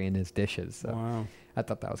laundry and his dishes. So Wow. I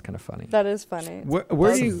thought that was kind of funny. That is funny.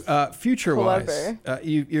 Where do you, future-wise, clever.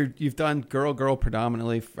 you've done Girl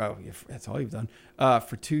predominantly. That's all you've done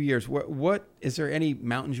for 2 years. What is there any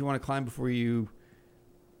mountains you want to climb before you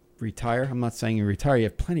retire? I'm not saying you retire. You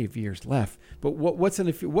have plenty of years left. But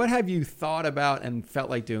what have you thought about and felt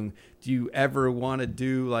like doing? Do you ever want to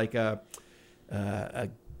do like a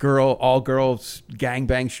all girls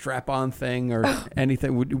gangbang strap-on thing or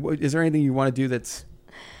anything? Is there anything you want to do that's...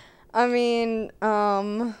 I mean,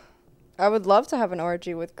 I would love to have an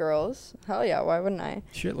orgy with girls. Hell yeah, why wouldn't I?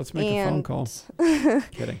 Shit, let's make a phone call.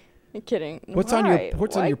 Kidding. You're kidding. What's on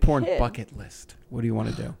your porn bucket list? What do you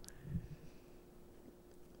want to do?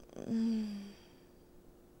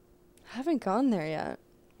 I haven't gone there yet.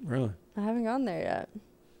 Really? I haven't gone there yet.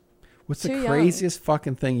 What's Too the craziest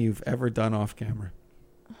fucking thing you've ever done off camera?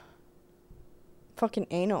 Fucking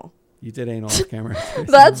anal. You did anal off camera.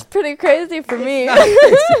 That's pretty crazy for me.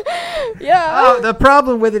 Yeah. Oh, the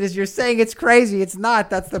problem with it is you're saying it's crazy. It's not.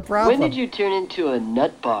 That's the problem. When did you turn into a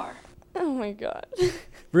nut bar? Oh my god.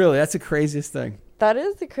 Really? That's the craziest thing. That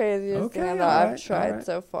is the craziest thing that I've tried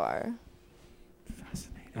so far.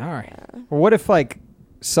 All right. Well, what if like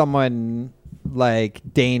someone like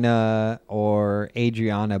Dana or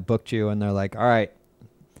Adriana booked you and they're like, all right,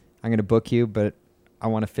 I'm going to book you, but I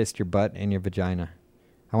want to fist your butt and your vagina.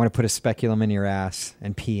 I want to put a speculum in your ass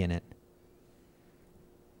and pee in it.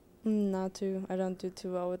 Not too. I don't do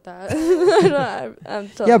too well with that.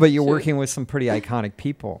 Yeah, but you're working with some pretty iconic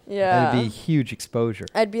people. Yeah. That'd be huge exposure.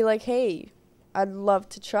 I'd be like, hey, I'd love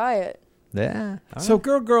to try it. Yeah. So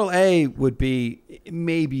Girl A would be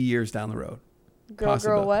maybe years down the road.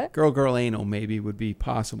 Girl what? Girl anal maybe would be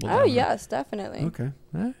possible. Oh, yes, definitely. Okay.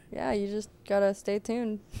 Yeah, you just got to stay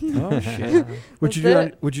tuned. Oh, shit. Would you do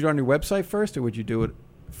it on your website first, or would you do it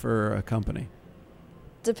for a company?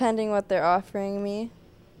 Depending what they're offering me,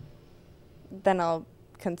 then I'll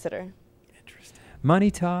consider. Interesting.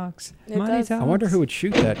 Money talks. Money talks. I wonder who would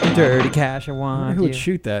shoot that. Dirty cash, I want. I wonder who would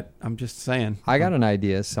shoot that. I'm just saying. I got an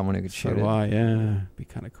idea. Someone who could shoot it. Why? Yeah, be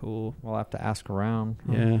kind of cool. We'll have to ask around.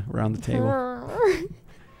 Yeah, around the table.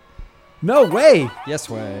 No way. Yes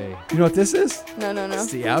way. You know what this is? No.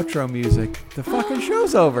 It's the outro music. The fucking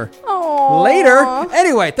show's over. Aww. Later.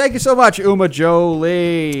 Anyway, thank you so much, Uma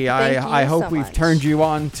Jolie. I hope so we've much. turned you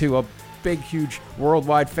on to a big, huge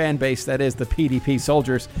worldwide fan base that is the PDP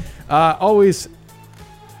soldiers. Always,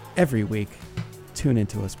 every week, tune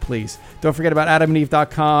into us, please. Don't forget about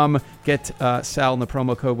adamandeve.com. Get Sal in the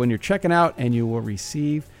promo code when you're checking out, and you will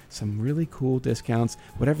receive some really cool discounts.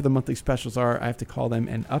 Whatever the monthly specials are, I have to call them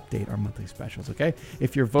and update our monthly specials, okay?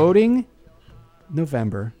 If you're voting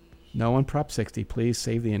November, no on Prop 60, please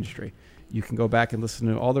save the industry. You can go back and listen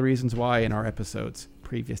to all the reasons why in our episodes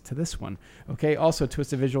previous to this one. Okay, also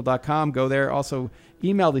twistedvisual.com. Go there. Also,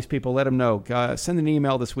 email these people. Let them know. Send an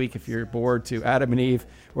email this week if you're bored to Adam and Eve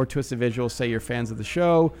or Twisted Visual. Say you're fans of the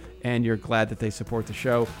show and you're glad that they support the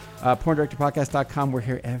show. PornDirectorPodcast.com. We're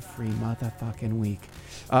here every motherfucking week.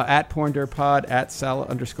 At PornDirtPod, at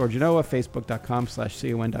Sal_Genoa,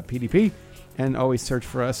 Facebook.com/con.pdp. And always search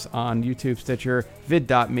for us on YouTube, Stitcher,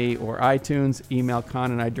 vid.me, or iTunes. Email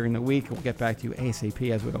Con and I during the week. We'll get back to you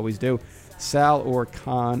ASAP, as we always do. Sal or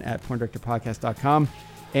Con at PornDirectorPodcast.com.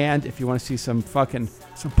 And if you want to see some puffy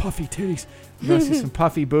titties, you want to see some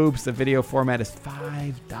puffy boobs, the video format is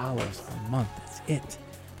 $5 a month. That's it.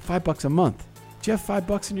 $5 a month. Do you have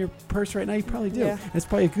 $5 in your purse right now? You probably do. Yeah. It's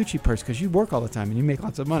probably a Gucci purse because you work all the time and you make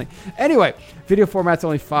lots of money. Anyway, video format's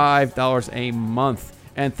only $5 a month.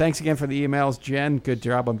 And thanks again for the emails, Jen. Good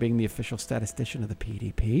job on being the official statistician of the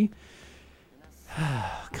PDP.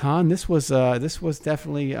 Con, this was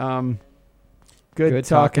definitely good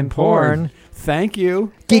talking porn. Thank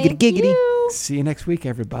you. Thank you. See you next week,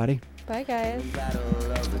 everybody. Bye, guys.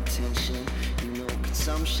 Battle of attention, you know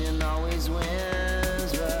consumption always wins.